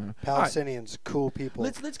this. Yeah. Palestinians, cool people.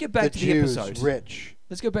 Let's get back the to Jews, the episode. rich.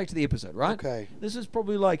 Let's go back to the episode, right? Okay. This is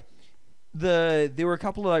probably like there were a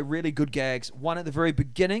couple of like really good gags. One at the very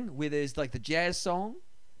beginning where there's like the jazz song,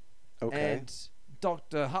 Okay. and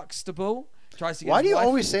Dr. Huxtable tries to get Why his do you wife-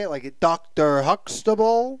 always say it like it, Dr.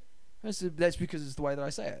 Huxtable? That's because it's the way that I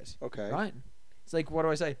say it. Okay. Right? It's like, what do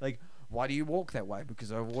I say? Like, why do you walk that way?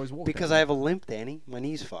 Because I've always walked Because that I way. have a limp, Danny. My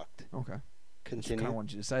knee's fucked. Okay. Continue. Kind of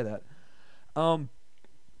wanted you to say that.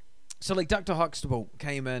 So like Dr. Huxtable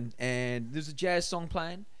came in and there's a jazz song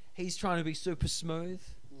playing. He's trying to be super smooth.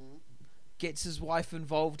 Gets his wife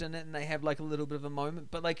involved in it, and they have like a little bit of a moment,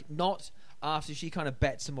 but like not after she kind of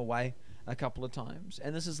bats him away a couple of times.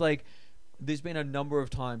 And this is like, there's been a number of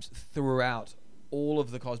times throughout all of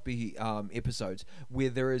the Cosby episodes where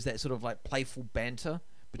there is that sort of like playful banter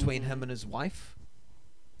between him and his wife.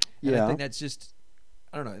 And I Yeah. think that's just,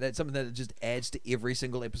 I don't know, that's something that just adds to every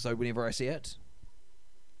single episode whenever I see it.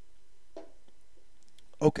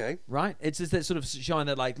 Okay. Right? It's just that sort of showing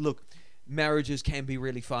that, like, look, marriages can be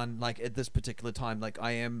really fun. Like, at this particular time, like,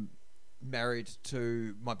 I am married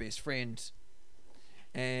to my best friend,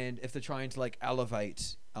 and if they're trying to, like,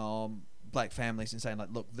 elevate black families and saying, like,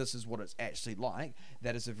 look, this is what it's actually like,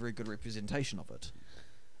 that is a very good representation of it.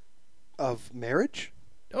 Of marriage?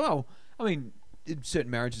 Well, I mean, in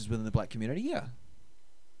certain marriages within the black community, yeah.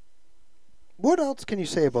 What else can you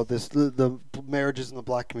say about this? The marriages in the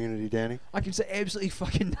black community, Danny? I can say absolutely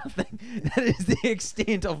fucking nothing. That is the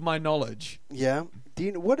extent of my knowledge. Yeah. Do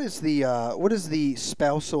you know, what is the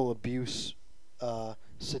spousal abuse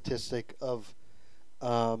statistic of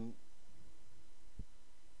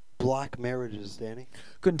black marriages, Danny?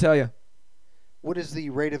 Couldn't tell you. What is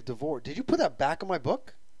the rate of divorce? Did you put that back on my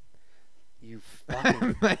book? You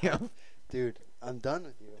fucking dude, I'm done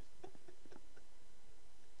with you.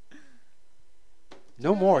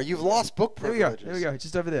 No more. You've lost book There we go. privileges. There we go.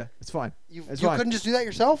 Just over there. It's fine. You It's you fine. couldn't just do that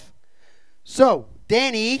yourself? So,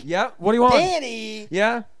 Danny. Yeah. What do you want? Danny.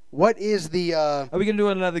 Yeah. What is the Are we gonna do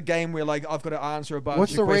another game where like I've got to answer a bunch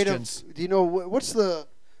what's of the rate questions? of? Do you know what's the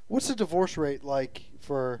divorce rate like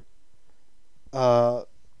for I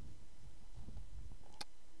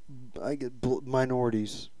get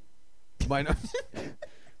minorities? Minor-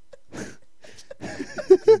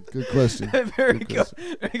 Good question. very Good good.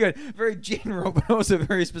 question. Very good. Very general, but also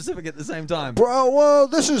very specific at the same time. Bro, well,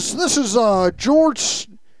 this is George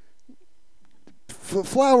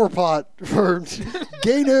Flower Pot for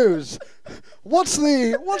Gay News. What's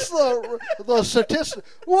the statistic?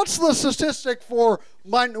 What's the statistic for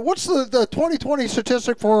what's the 2020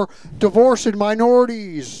 statistic for divorce in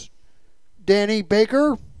minorities? Danny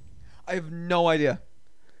Baker. I have no idea.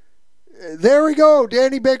 There we go.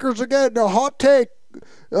 Danny Baker's again. A hot take.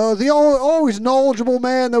 always knowledgeable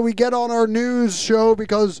man that we get on our news show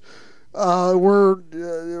because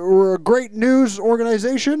we're a great news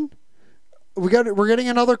organization. We're getting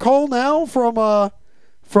another call now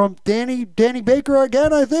from Danny Baker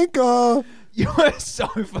again, I think. You are so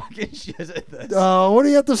fucking shit at this. What do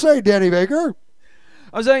you have to say, Danny Baker?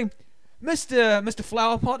 I was saying, Mr.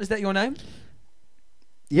 Flowerpot, is that your name?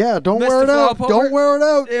 Yeah, don't Mr. wear it out. Flowerpot, Don't wear it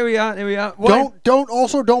out. There we are. What?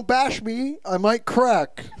 Don't bash me. I might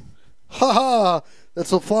crack. Ha ha.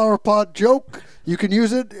 That's a flower pot joke. You can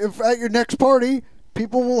use it at your next party.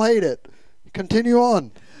 People will hate it. Continue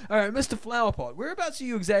on. All right, Mr. Flowerpot, whereabouts are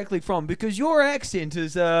you exactly from? Because your accent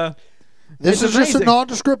is This it's is just a amazing.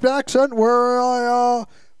 nondescript accent where I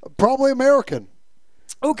probably American.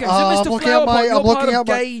 Okay, so I'm Mr. looking at Flowerpot, my- you're I'm part looking of at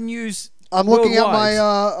my- gay news. I'm looking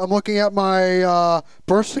worldwide. at my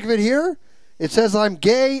birth certificate here. It says I'm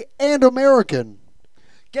gay and American.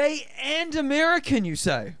 Gay and American, you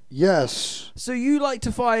say? Yes. So you like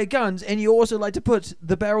to fire guns, and you also like to put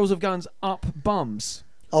the barrels of guns up bums.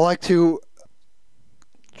 I like to.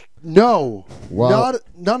 No. Wow.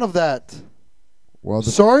 None of that. While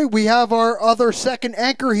the, Sorry, we have our other second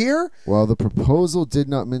anchor here. while the proposal did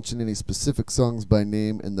not mention any specific songs by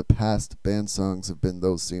name, in the past, banned songs have been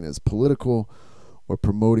those seen as political or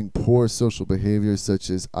promoting poor social behavior,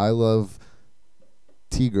 such as I Love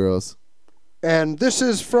T-Girls, And this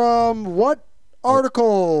is from what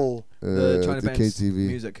article? The China the Band's KTV.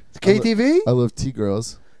 music. KTV? I Love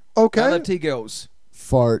T-Girls, Okay. I love T-girls.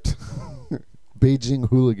 Fart, Beijing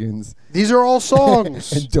Hooligans, These are all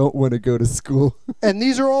songs. and Don't Want to Go to School. And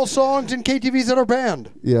these are all songs in KTVs that are banned.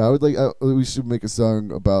 Yeah, I would like. We should make a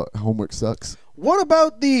song about homework sucks. What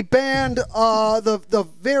about the band, the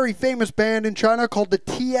very famous band in China called the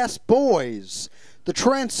TS Boys? The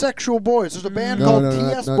Transsexual Boys. There's a band called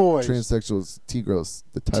TS not Boys. transsexuals, T-girls,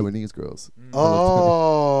 the Taiwanese girls.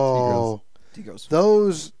 Oh. T-girls.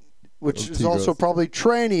 Those, which Those is also T-girls. probably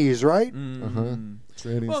trannies, right?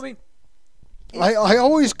 Trannies. Well, I mean, I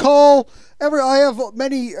always call I have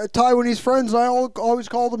many Taiwanese friends, and I always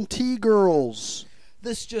call them T-girls.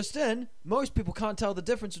 this just in, most people can't tell the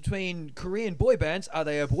difference between Korean boy bands. Are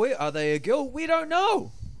they a boy? Are they a girl? We don't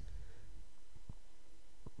know.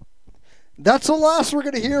 That's the last we're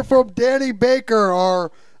going to hear from Danny Baker,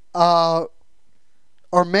 our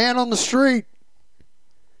man on the street.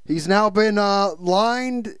 He's now been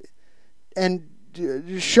lined and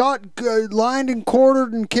shot, lined and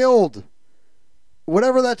quartered and killed.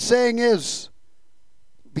 Whatever that saying is.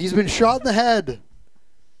 He's been shot in the head.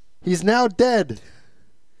 He's now dead.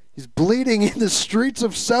 He's bleeding in the streets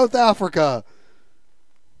of South Africa.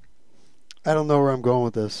 I don't know where I'm going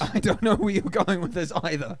with this. I don't know where you're going with this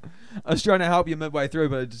either. I was trying to help you midway through,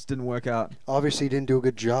 but it just didn't work out. Obviously, you didn't do a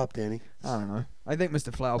good job, Danny. I don't know. I think Mr.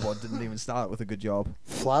 Flowerbot didn't even start with a good job.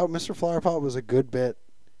 Mr. Flowerpot was a good bit.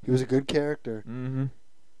 He was a good character. Mm-hmm.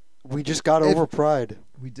 We just got over pride.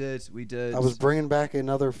 We did. I was bringing back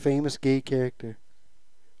another famous gay character.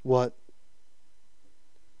 What?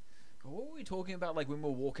 What were we talking about, like, when we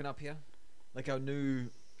were walking up here? Like, our new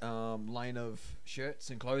line of shirts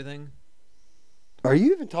and clothing? Are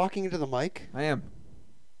you even talking into the mic? I am.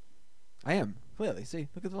 Clearly. See,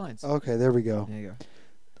 look at the lines. Okay, there we go. There you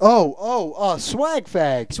go. Swag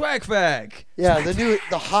Fag. Swag Fag! Yeah, Swag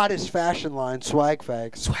the hottest fashion line, Swag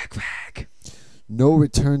Fag. Swag Fag! No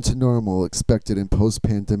return to normal expected in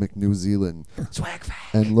post-pandemic New Zealand, Swag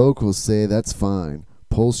Fag! and locals say that's fine.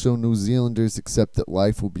 Polls show New Zealanders accept that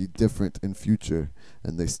life will be different in future,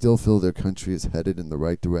 and they still feel their country is headed in the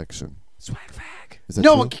right direction. Swag Fag! Is that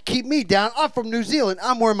No true? one can keep me down. I'm from New Zealand.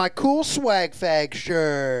 I'm wearing my cool Swag Fag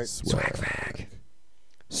shirt. Swag Fag!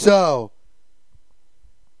 So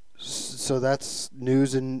that's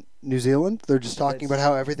news in New Zealand? They're just talking about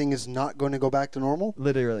how everything is not going to go back to normal?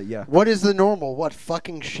 Literally, yeah. What is the normal? What,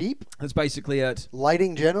 fucking sheep? That's basically it.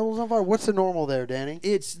 Lighting genitals on fire? What's the normal there, Danny?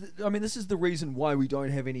 I mean, this is the reason why we don't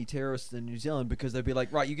have any terrorists in New Zealand, because they'd be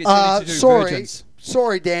like, right, you get 72 virgins.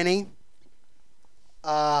 Sorry, Danny.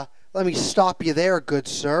 Let me stop you there, good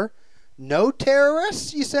sir. No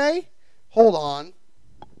terrorists, you say? Hold on.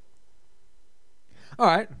 All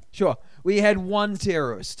right, sure. We had one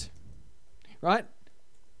terrorist, right?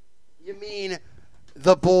 You mean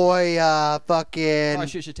the boy, fucking... Oh,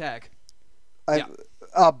 shush attack.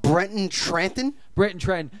 Brenton Trenton? Brenton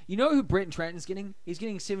Trenton. You know who Brenton Trenton's getting? He's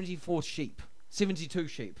getting 74 sheep. 72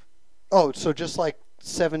 sheep. Oh, so just like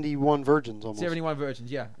 71 virgins almost. 71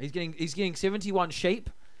 virgins, yeah. He's getting 71 sheep,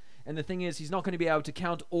 and the thing is, he's not going to be able to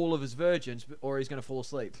count all of his virgins, or he's going to fall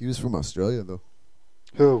asleep. He was from Australia, though.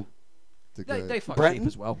 Who? The They, guy. they fuck Brenton? sheep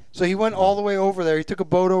as well. So he went all the way over there. He took a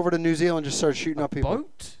boat over to New Zealand and just started shooting up people.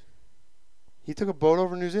 Boat? He took a boat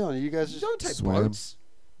over New Zealand. You guys You just don't take Swam. boats.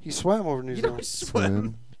 he swam over New You Zealand. don't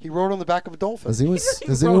swim. He rode on the back of a dolphin. Has anyone, He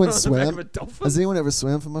has rode anyone on the back of swam? a dolphin? Has anyone ever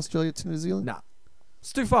swam from Australia to New Zealand? Nah.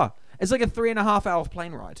 It's too far. It's like a 3.5 hour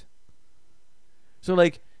plane ride. So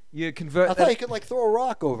like you convert I that. thought you could like throw a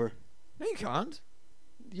rock over. No, you can't.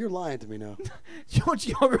 You're lying to me now, Your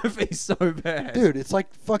geography's so bad. dude. It's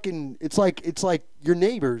like fucking. It's like your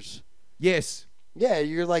neighbors. Yes. Yeah,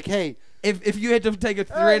 you're like, hey, If you had to take a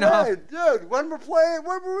 3.5. Hey, dude, when we're playing,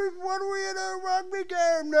 when are we in a rugby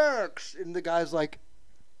game next? And the guy's like,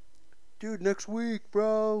 dude, next week,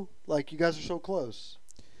 bro. Like, you guys are so close.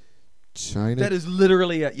 China. That is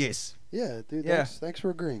literally a yes. Yeah, dude. Yeah. Thanks for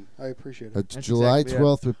agreeing. I appreciate a it. That's July exactly it.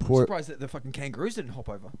 12th I'm report. surprised that the fucking kangaroos didn't hop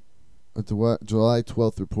over. July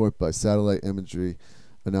 12th report by Satellite Imagery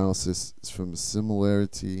Analysis from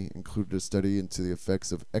Similarity included a study into the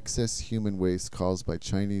effects of excess human waste caused by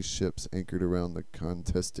Chinese ships anchored around the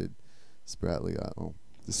contested Spratly Isle.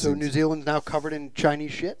 This So seems- New Zealand's now covered in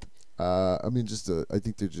Chinese shit? I mean, I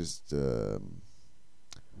think they're just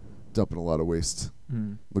dumping a lot of waste.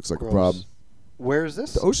 Looks like Gross. a problem. Where is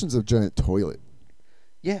this? The ocean's a giant toilet.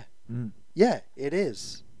 Yeah. Mm. Yeah, it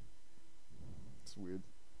is. It's weird.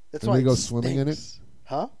 That's And why we it go swimming in it? stinks.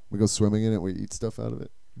 Huh? We go swimming in it. We eat stuff out of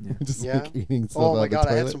it. Yeah. Just Yeah. like eating stuff Oh out my of the god,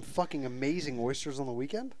 I had toilet. some fucking amazing oysters on the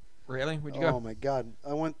weekend. Really? Where'd you Oh go? my god.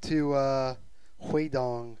 I went to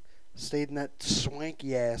Huidong, stayed in that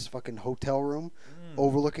swanky ass fucking hotel room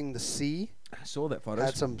overlooking the sea. I saw that photos.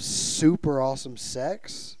 Had some super awesome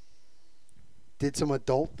sex. Did some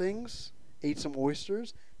adult things. Ate some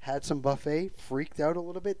oysters. Had some buffet. Freaked out a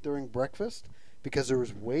little bit during breakfast because there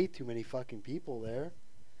was way too many fucking people there.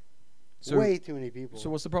 So- way too many people. So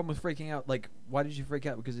what's the problem with freaking out? Like, why did you freak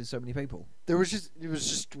out? Because there's so many people. It was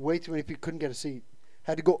just way too many people. Couldn't get a seat.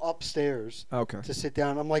 Had to go upstairs Okay. to sit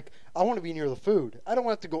down. I'm like, I want to be near the food. I don't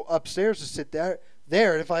want to go upstairs to sit there.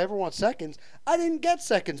 And if I ever want seconds, I didn't get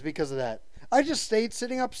seconds because of that. I just stayed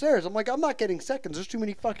sitting upstairs. I'm like, I'm not getting seconds. There's too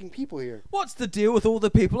many fucking people here. What's the deal with all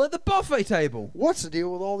the people at the buffet table? What's the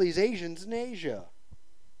deal with all these Asians in Asia?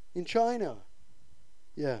 In China?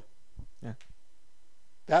 Yeah. Yeah.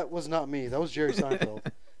 That was not me. That was Jerry Seinfeld.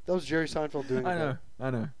 That was Jerry Seinfeld doing I that.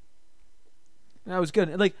 know. That was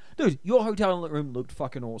good. Like, dude, your hotel room looked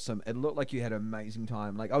fucking awesome. It looked like you had an amazing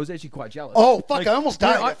time. Like, I was actually quite jealous. Oh, fuck. Like, I almost dude,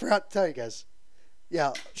 died. I forgot to tell you guys.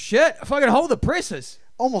 Yeah. Shit, fucking hold the presses.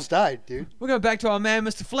 Almost died, dude. We're going back to our man,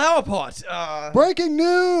 Mr. Flowerpot. Breaking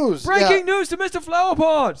news! Breaking Yeah. news to Mr.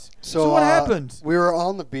 Flowerpot. So what happened? We were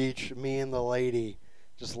on the beach, me and the lady,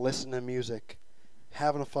 just listening to music,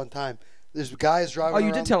 having a fun time. There's guys driving Oh, you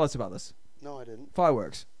around. did tell us about this. No, I didn't.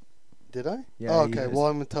 Fireworks. Did I? Yeah, Oh, you okay. did. Well,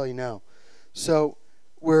 I'm gonna tell you now. So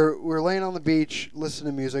we're laying on the beach,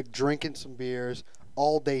 listening to music, drinking some beers,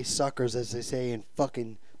 all day suckers, as they say in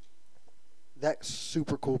fucking that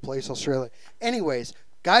super cool place, Australia. Anyways,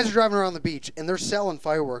 guys are driving around the beach and they're selling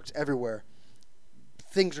fireworks everywhere.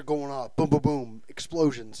 Things are going off. Boom, boom, boom.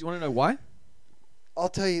 Explosions. Do you want to know why? I'll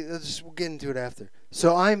tell you. We'll get into it after.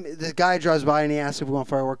 So the guy drives by and he asks if we want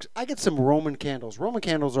fireworks. I get some Roman candles. Roman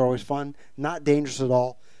candles are always fun, not dangerous at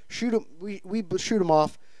all. Shoot them. We shoot them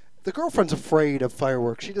off. The girlfriend's afraid of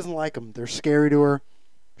fireworks. She doesn't like them. They're scary to her.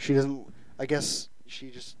 She doesn't. I guess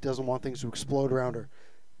she just doesn't want things to explode around her.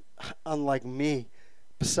 Unlike me.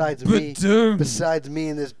 Besides me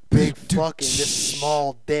and this big fucking this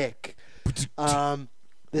small dick.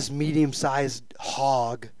 This medium-sized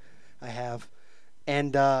hog I have.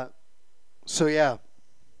 And so yeah,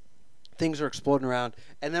 things are exploding around,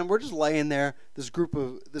 and then we're just laying there. This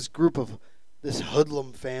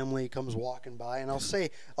hoodlum family comes walking by, and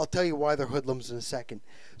I'll tell you why they're hoodlums in a second.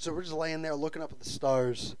 So we're just laying there looking up at the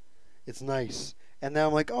stars. It's nice, and then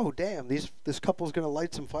I'm like, oh damn, this couple's gonna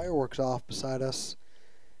light some fireworks off beside us.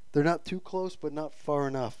 They're not too close, but not far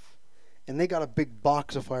enough, and they got a big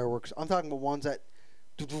box of fireworks. I'm talking about ones that.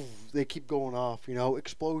 They keep going off,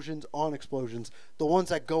 explosions on explosions. The ones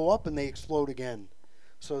that go up and they explode again.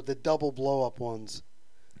 So the double blow up ones.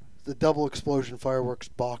 The double explosion fireworks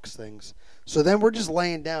box things. So then we're just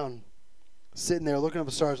laying down, sitting there looking up at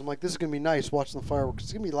the stars. I'm like, this is going to be nice watching the fireworks.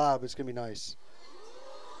 It's going to be loud, but it's going to be nice.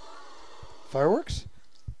 Fireworks?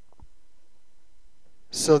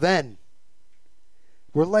 So then,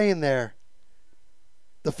 we're laying there.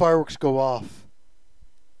 The fireworks go off.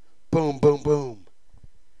 Boom, boom, boom.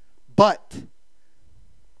 But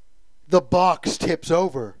the box tips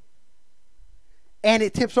over. And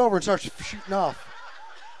it tips over and starts shooting off.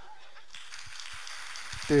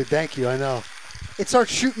 Dude, thank you, I know. It starts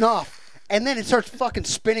shooting off. And then it starts fucking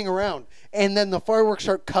spinning around. And then the fireworks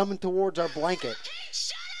start coming towards our blanket.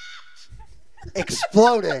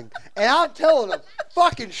 Exploding. And I'm telling them,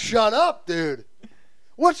 fucking shut up, dude.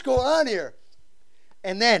 What's going on here?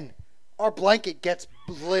 And then our blanket gets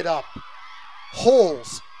lit up.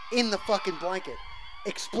 Holes in the fucking blanket.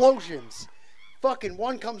 Explosions. Fucking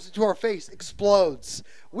one comes into our face, explodes.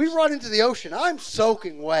 We run into the ocean. I'm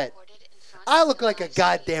soaking wet. I look like a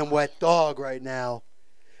goddamn wet dog right now.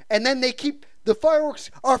 And then the fireworks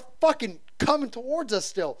are fucking coming towards us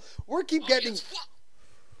still. We keep getting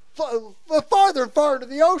farther and farther to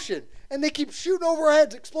the ocean. And they keep shooting over our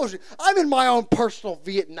heads, explosion. I'm in my own personal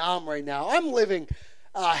Vietnam right now. I'm living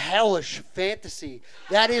a hellish fantasy.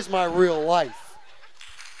 That is my real life.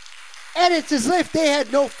 And it's as if they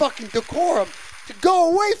had no fucking decorum to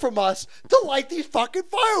go away from us to light these fucking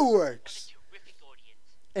fireworks.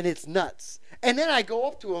 And it's nuts. And then I go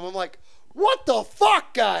up to them. I'm like, what the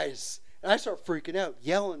fuck, guys? And I start freaking out,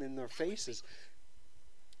 yelling in their faces.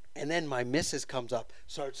 And then my missus comes up,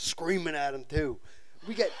 starts screaming at them too.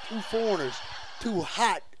 We get two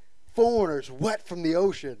hot foreigners wet from the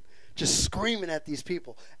ocean, just screaming at these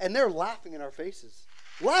people. And they're laughing in our faces.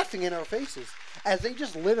 As they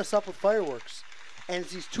just lit us up with fireworks. And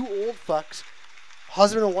it's these two old fucks,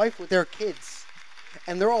 husband and wife with their kids.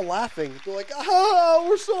 And they're all laughing. They're like, ah,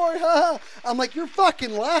 we're sorry, ha. I'm like, you're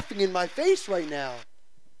fucking laughing in my face right now.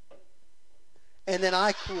 And then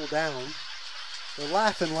I cool down. They're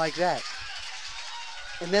laughing like that.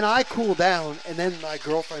 And then I cool down, and then my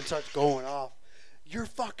girlfriend starts going off. You're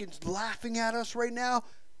fucking laughing at us right now?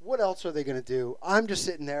 What else are they going to do? I'm just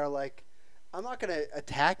sitting there like, I'm not going to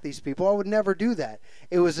attack these people. I would never do that.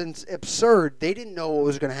 It was absurd. They didn't know what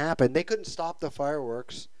was going to happen. They couldn't stop the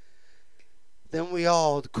fireworks. Then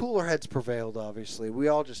the cooler heads prevailed, obviously. We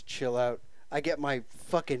all just chill out. I get my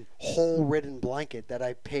fucking hole-ridden blanket that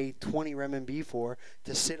I paid 20 RMB for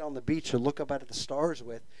to sit on the beach or look up at the stars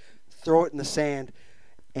with, throw it in the sand,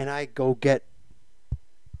 and I go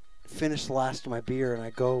finish the last of my beer, and I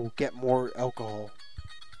go get more alcohol.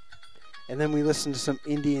 And then we listen to some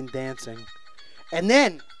Indian dancing. And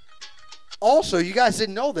then, also, you guys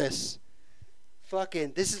didn't know this.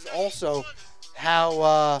 This is also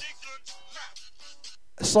how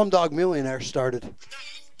Slumdog Millionaire started.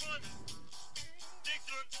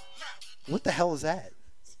 What the hell is that?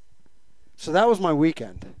 So that was my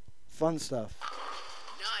weekend. Fun stuff.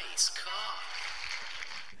 Nice car.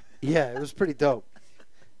 Yeah, it was pretty dope.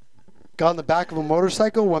 Got on the back of a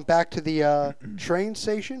motorcycle, went back to the train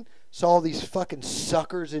station, saw all these fucking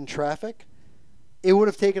suckers in traffic. It would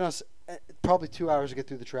have taken us probably 2 hours to get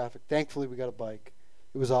through the traffic. Thankfully, we got a bike.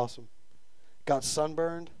 It was awesome. Got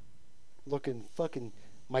sunburned, looking fucking...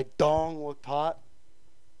 My dong looked hot.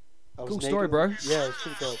 I was Cool naked. story, bro. Yeah, it was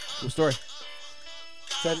pretty dope. Cool story.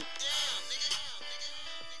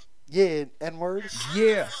 Yeah, N-word.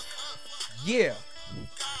 Yeah.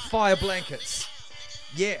 Fire blankets.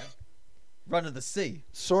 Yeah. Run to the sea.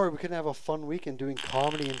 Sorry, we couldn't have a fun weekend doing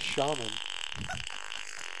comedy and shaman.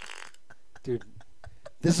 Dude,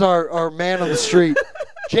 this is our man on the street,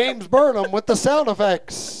 James Burnham, with the sound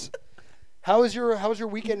effects. How was your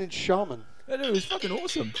weekend in shaman? That dude was fucking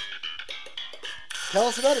awesome. Tell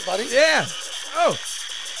us about it, buddy. Yeah. Oh.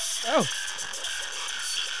 Well,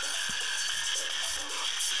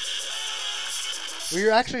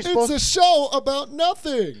 you're actually It's supposed a show about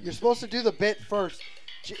nothing. You're supposed to do the bit first.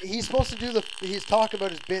 He's supposed to do he's talking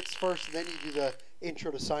about his bits first, and then you do the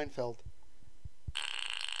intro to Seinfeld.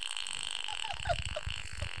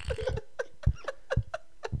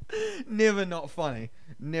 Never not funny.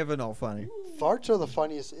 Farts are the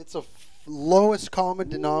funniest. It's a lowest common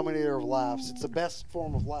denominator of laughs. It's the best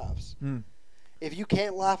form of laughs. If you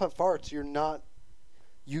can't laugh at farts,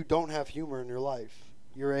 you don't have humor in your life.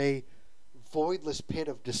 You're a voidless pit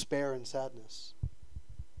of despair and sadness.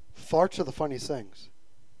 Farts are the funniest things.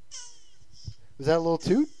 Was that a little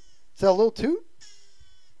toot?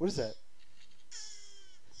 What is that?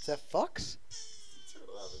 Is that fucks?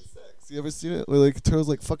 Turtle having sex. You ever seen it? Where like turtle's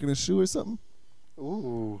like fucking a shoe or something?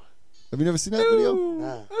 Ooh. Have you never seen that video?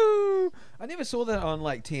 Nah. Ooh. I never saw that on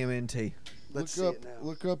like TMNT. Let's see it now.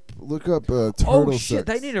 Look up turtle Oh sex. shit!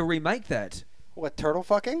 They need to remake that. What, turtle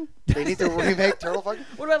fucking? They need to remake turtle fucking?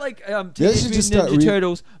 What about like They Teenage should just Mutant start Ninja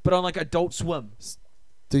Turtles, but on like Adult Swim?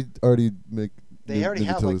 They already make. They already Ninja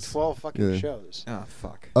have like Turtles. 12 fucking Yeah. shows. Oh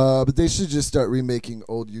fuck. But they should just start remaking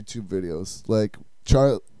old YouTube videos. Like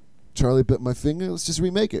Charlie bit my finger. Let's just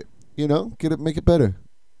remake it. You know, make it better.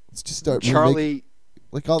 Let's just start. Charlie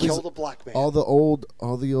like all these, killed a black man. all the old.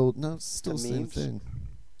 No, it's still The the same memes? thing.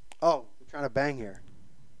 Oh, we're trying to bang here.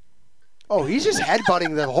 Oh, he's just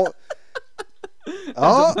headbutting the whole... That's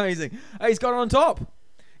Oh, amazing. Hey, he's got it on top.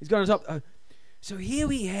 So here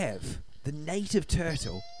we have the native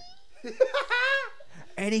turtle.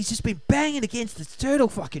 And he's just been banging against this turtle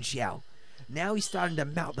fucking shell. Now he's starting to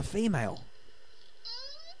melt the female.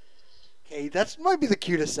 Okay, that might be the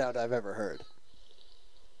cutest sound I've ever heard.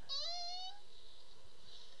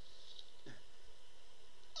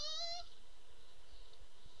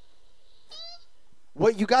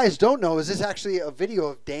 What you guys don't know is this actually a video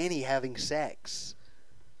of Danny having sex.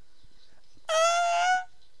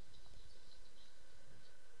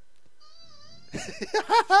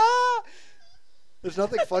 There's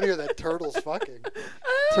nothing funnier than turtles fucking.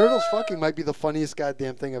 Turtles fucking might be the funniest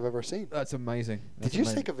goddamn thing I've ever seen. That's amazing. Did you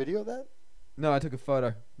take a video of that? No, I took a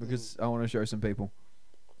photo because I want to show some people.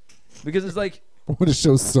 Because it's like... I want to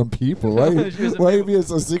show some people. Why, wanna show some why are you people. being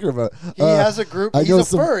so secret about it? He has a group. He's a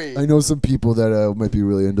furry. I know some people that might be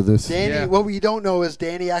really into this. Danny, Yeah. what we don't know is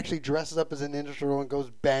Danny actually dresses up as a Ninja Turtle and goes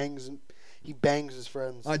bangs, and he bangs his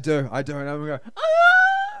friends. I do, and I'm going to go...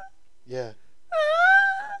 Yeah.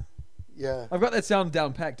 Yeah. I've got that sound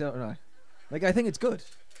down packed, don't I? Like, I think it's good.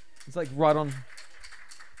 It's like right on...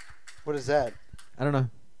 What is that? I don't know.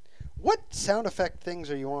 What sound effect things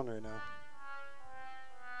are you on right now?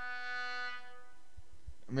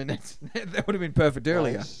 I mean, that would have been perfect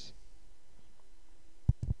earlier. Nice.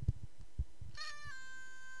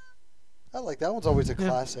 I like that one's always a Yeah.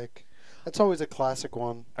 classic. That's always a classic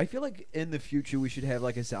one. I feel like in the future we should have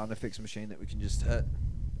like a sound effects machine that we can just hit.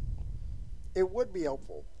 It would be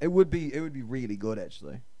helpful. It would be really good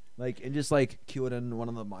actually. Like and just like cue it in one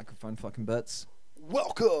of the microphone fucking bits.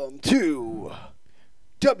 Welcome to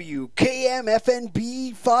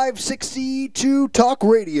WKMFNB 562 Talk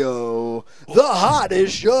Radio, the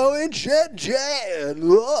hottest show in Shenzhen.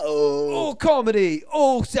 Whoa. All comedy,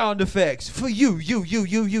 all sound effects for you.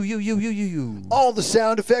 All the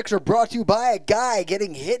sound effects are brought to you by a guy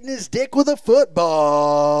getting hit in his dick with a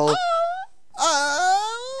football.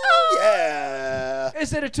 Oh, yeah.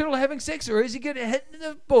 Is that a turtle having sex or is he getting hit in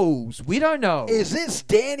the balls? We don't know. Is this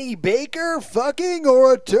Danny Baker fucking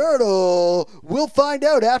or a turtle? We'll find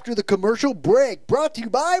out after the commercial break. Brought to you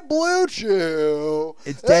by Blue Chew.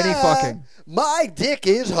 It's Danny fucking. My dick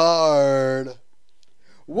is hard.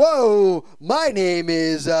 Whoa, my name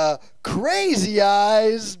is Crazy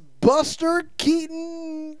Eyes Buster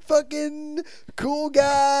Keaton, fucking cool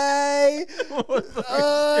guy.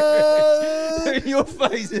 Your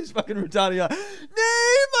face is fucking retarded. You're like,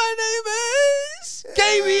 my name is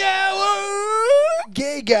KBO.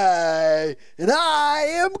 Gay guy, and I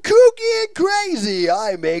am kooky and crazy.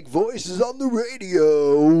 I make voices on the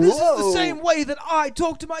radio. This is Whoa. the same way that I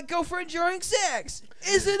talk to my girlfriend during sex.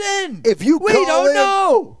 Is it in? If you we call don't in-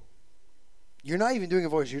 know. You're not even doing a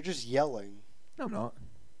voice. You're just yelling. No, I'm not.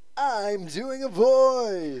 I'm doing a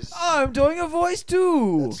voice. I'm doing a voice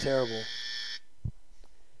too. That's terrible.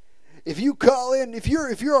 If you call in, if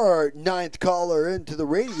you're our ninth caller into the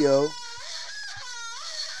radio,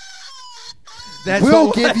 That's we'll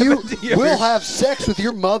what give you, happened to you. we'll have sex with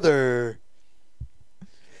your mother.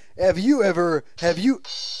 Have you?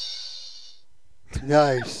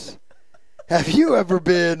 Nice. Have you ever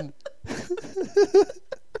been?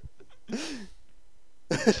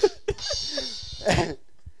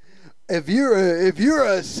 If you're a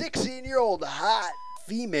 16-year-old hot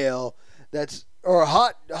female or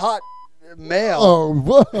hot male Oh,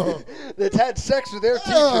 whoa. that's had sex with their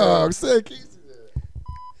teacher. Oh, sick.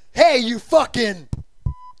 Hey, you fucking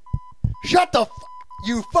shut the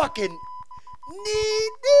you fucking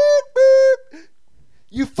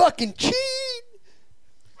you fucking cheat.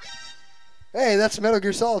 Hey, that's Metal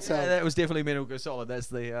Gear Solid sound. Yeah, that was definitely Metal Gear Solid. That's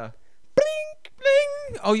the bling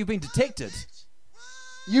bling. Oh, you've been detected.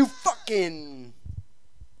 You fucking.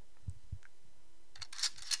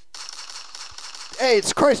 Hey,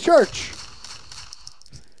 it's Christchurch.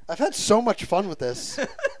 I've had so much fun with this.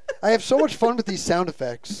 I have so much fun with these sound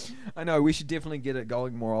effects. I know. We should definitely get it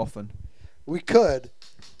going more often. We could.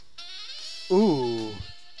 Ooh.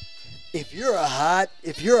 If you're a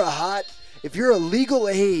legal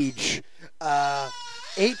age,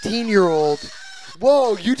 18-year-old.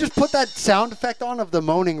 Whoa, you just put that sound effect on of the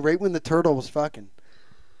moaning right when the turtle was fucking.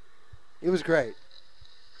 It was great.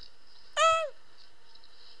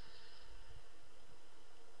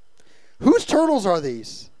 Whose turtles are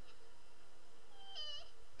these?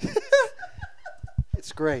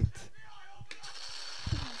 It's great.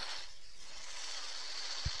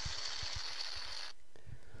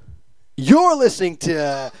 You're listening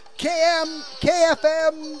to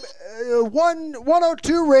KFM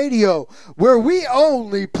 102 Radio, where we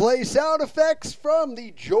only play sound effects from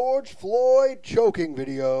the George Floyd choking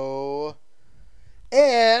video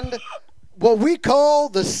and what we call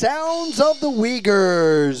the sounds of the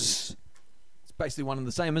Uyghurs. It's basically one and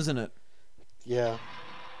the same, isn't it? Yeah.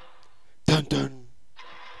 Dun dun.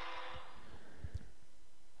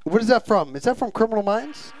 What is that from? Is that from Criminal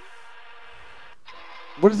Minds?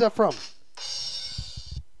 What is that from?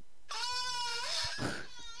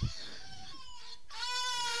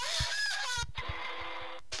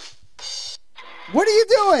 What are you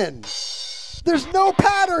doing? There's no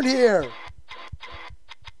pattern here.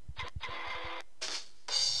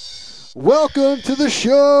 Welcome to the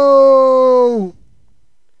show.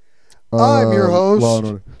 I'm your Law and host,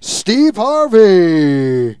 Order. Steve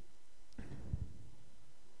Harvey.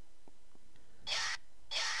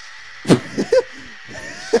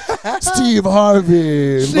 Steve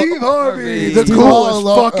Harvey. Steve Harvey, the Steve coolest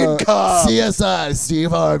Harvey, fucking cop. CSI,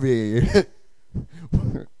 Steve Harvey.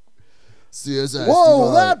 CSI, Whoa,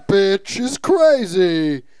 Steve that bitch is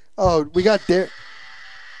crazy. Oh, we got there.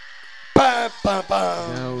 Bam, bam,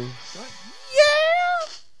 bam. No.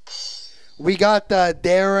 We got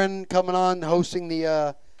Darren coming on, hosting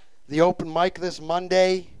the open mic this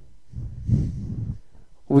Monday.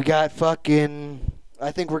 We got fucking.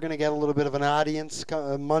 I think we're gonna get a little bit of an audience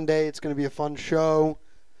Monday. It's gonna be a fun show.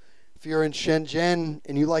 If you're in Shenzhen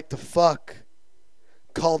and you like to fuck,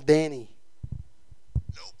 call Danny.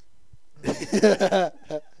 Nope.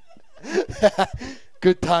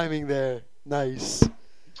 Good timing there. Nice.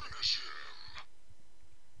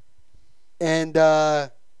 And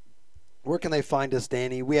where can they find us,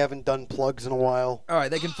 Danny? We haven't done plugs in a while. All right,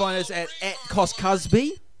 they can find us at Cos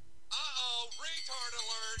Cosby.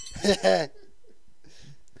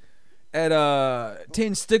 At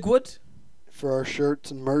 10 Stigwood For our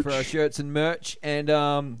shirts and merch. for our shirts and merch. And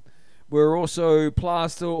we're also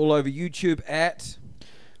plastered all over YouTube at...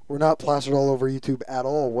 We're not plastered all over YouTube at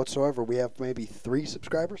all whatsoever. We have maybe 3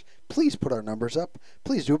 subscribers. Please put our numbers up.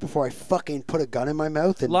 Please do it before I fucking put a gun in my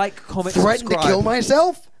mouth and Like, comment, threaten subscribe. to kill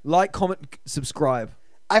myself. Like, comment, subscribe.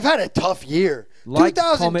 I've had a tough year. Like,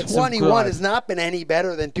 comment, 2021 subscribe. has not been any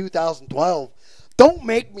better than 2012. Don't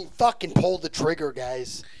make me fucking pull the trigger,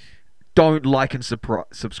 guys. Don't like and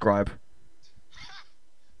subscribe.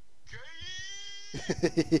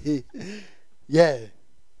 Yeah.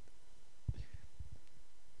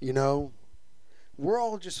 You know, we're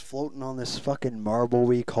all just floating on this fucking marble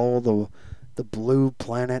we call the blue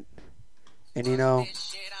planet. And you know,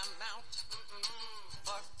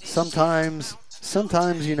 sometimes,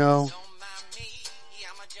 you know,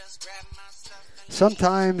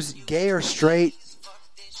 sometimes gay or straight,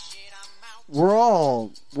 we're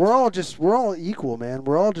all equal, man.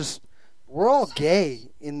 We're all gay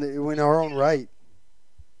in our own right.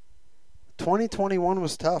 2021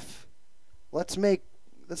 was tough. Let's make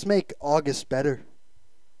August better.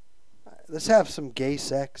 Let's have some gay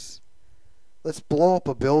sex. Let's blow up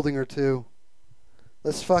a building or two.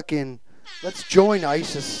 Let's join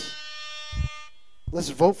ISIS. Let's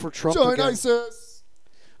vote for Trump Join again. ISIS.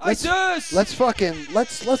 ISIS! Let's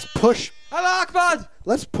push Allah Akbar!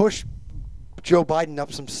 Let's push Joe Biden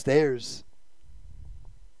up some stairs.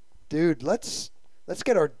 Dude, let's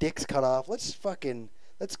get our dicks cut off. Let's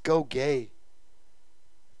go gay.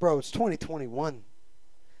 Bro, it's 2021.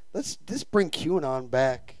 Let's bring QAnon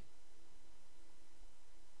back.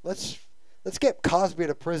 Let's get Cosby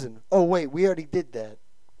to prison. Oh wait, we already did that.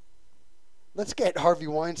 Let's get Harvey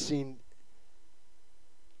Weinstein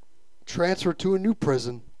transferred to a new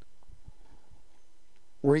prison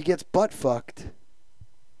where he gets butt fucked.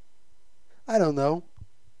 I don't know.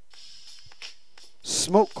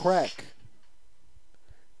 Smoke crack.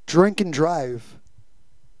 Drink and drive.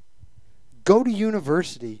 Go to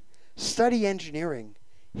university. Study engineering.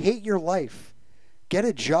 Hate your life. Get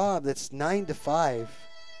a job that's 9 to 5.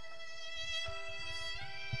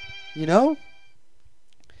 You know?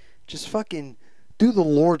 Just fucking do the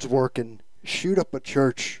Lord's work and shoot up a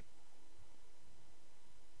church.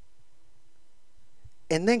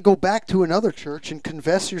 And then go back to another church and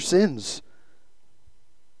confess your sins.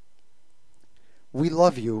 We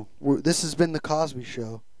love you. This has been the Cosby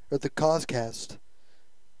Show, or the Coscast.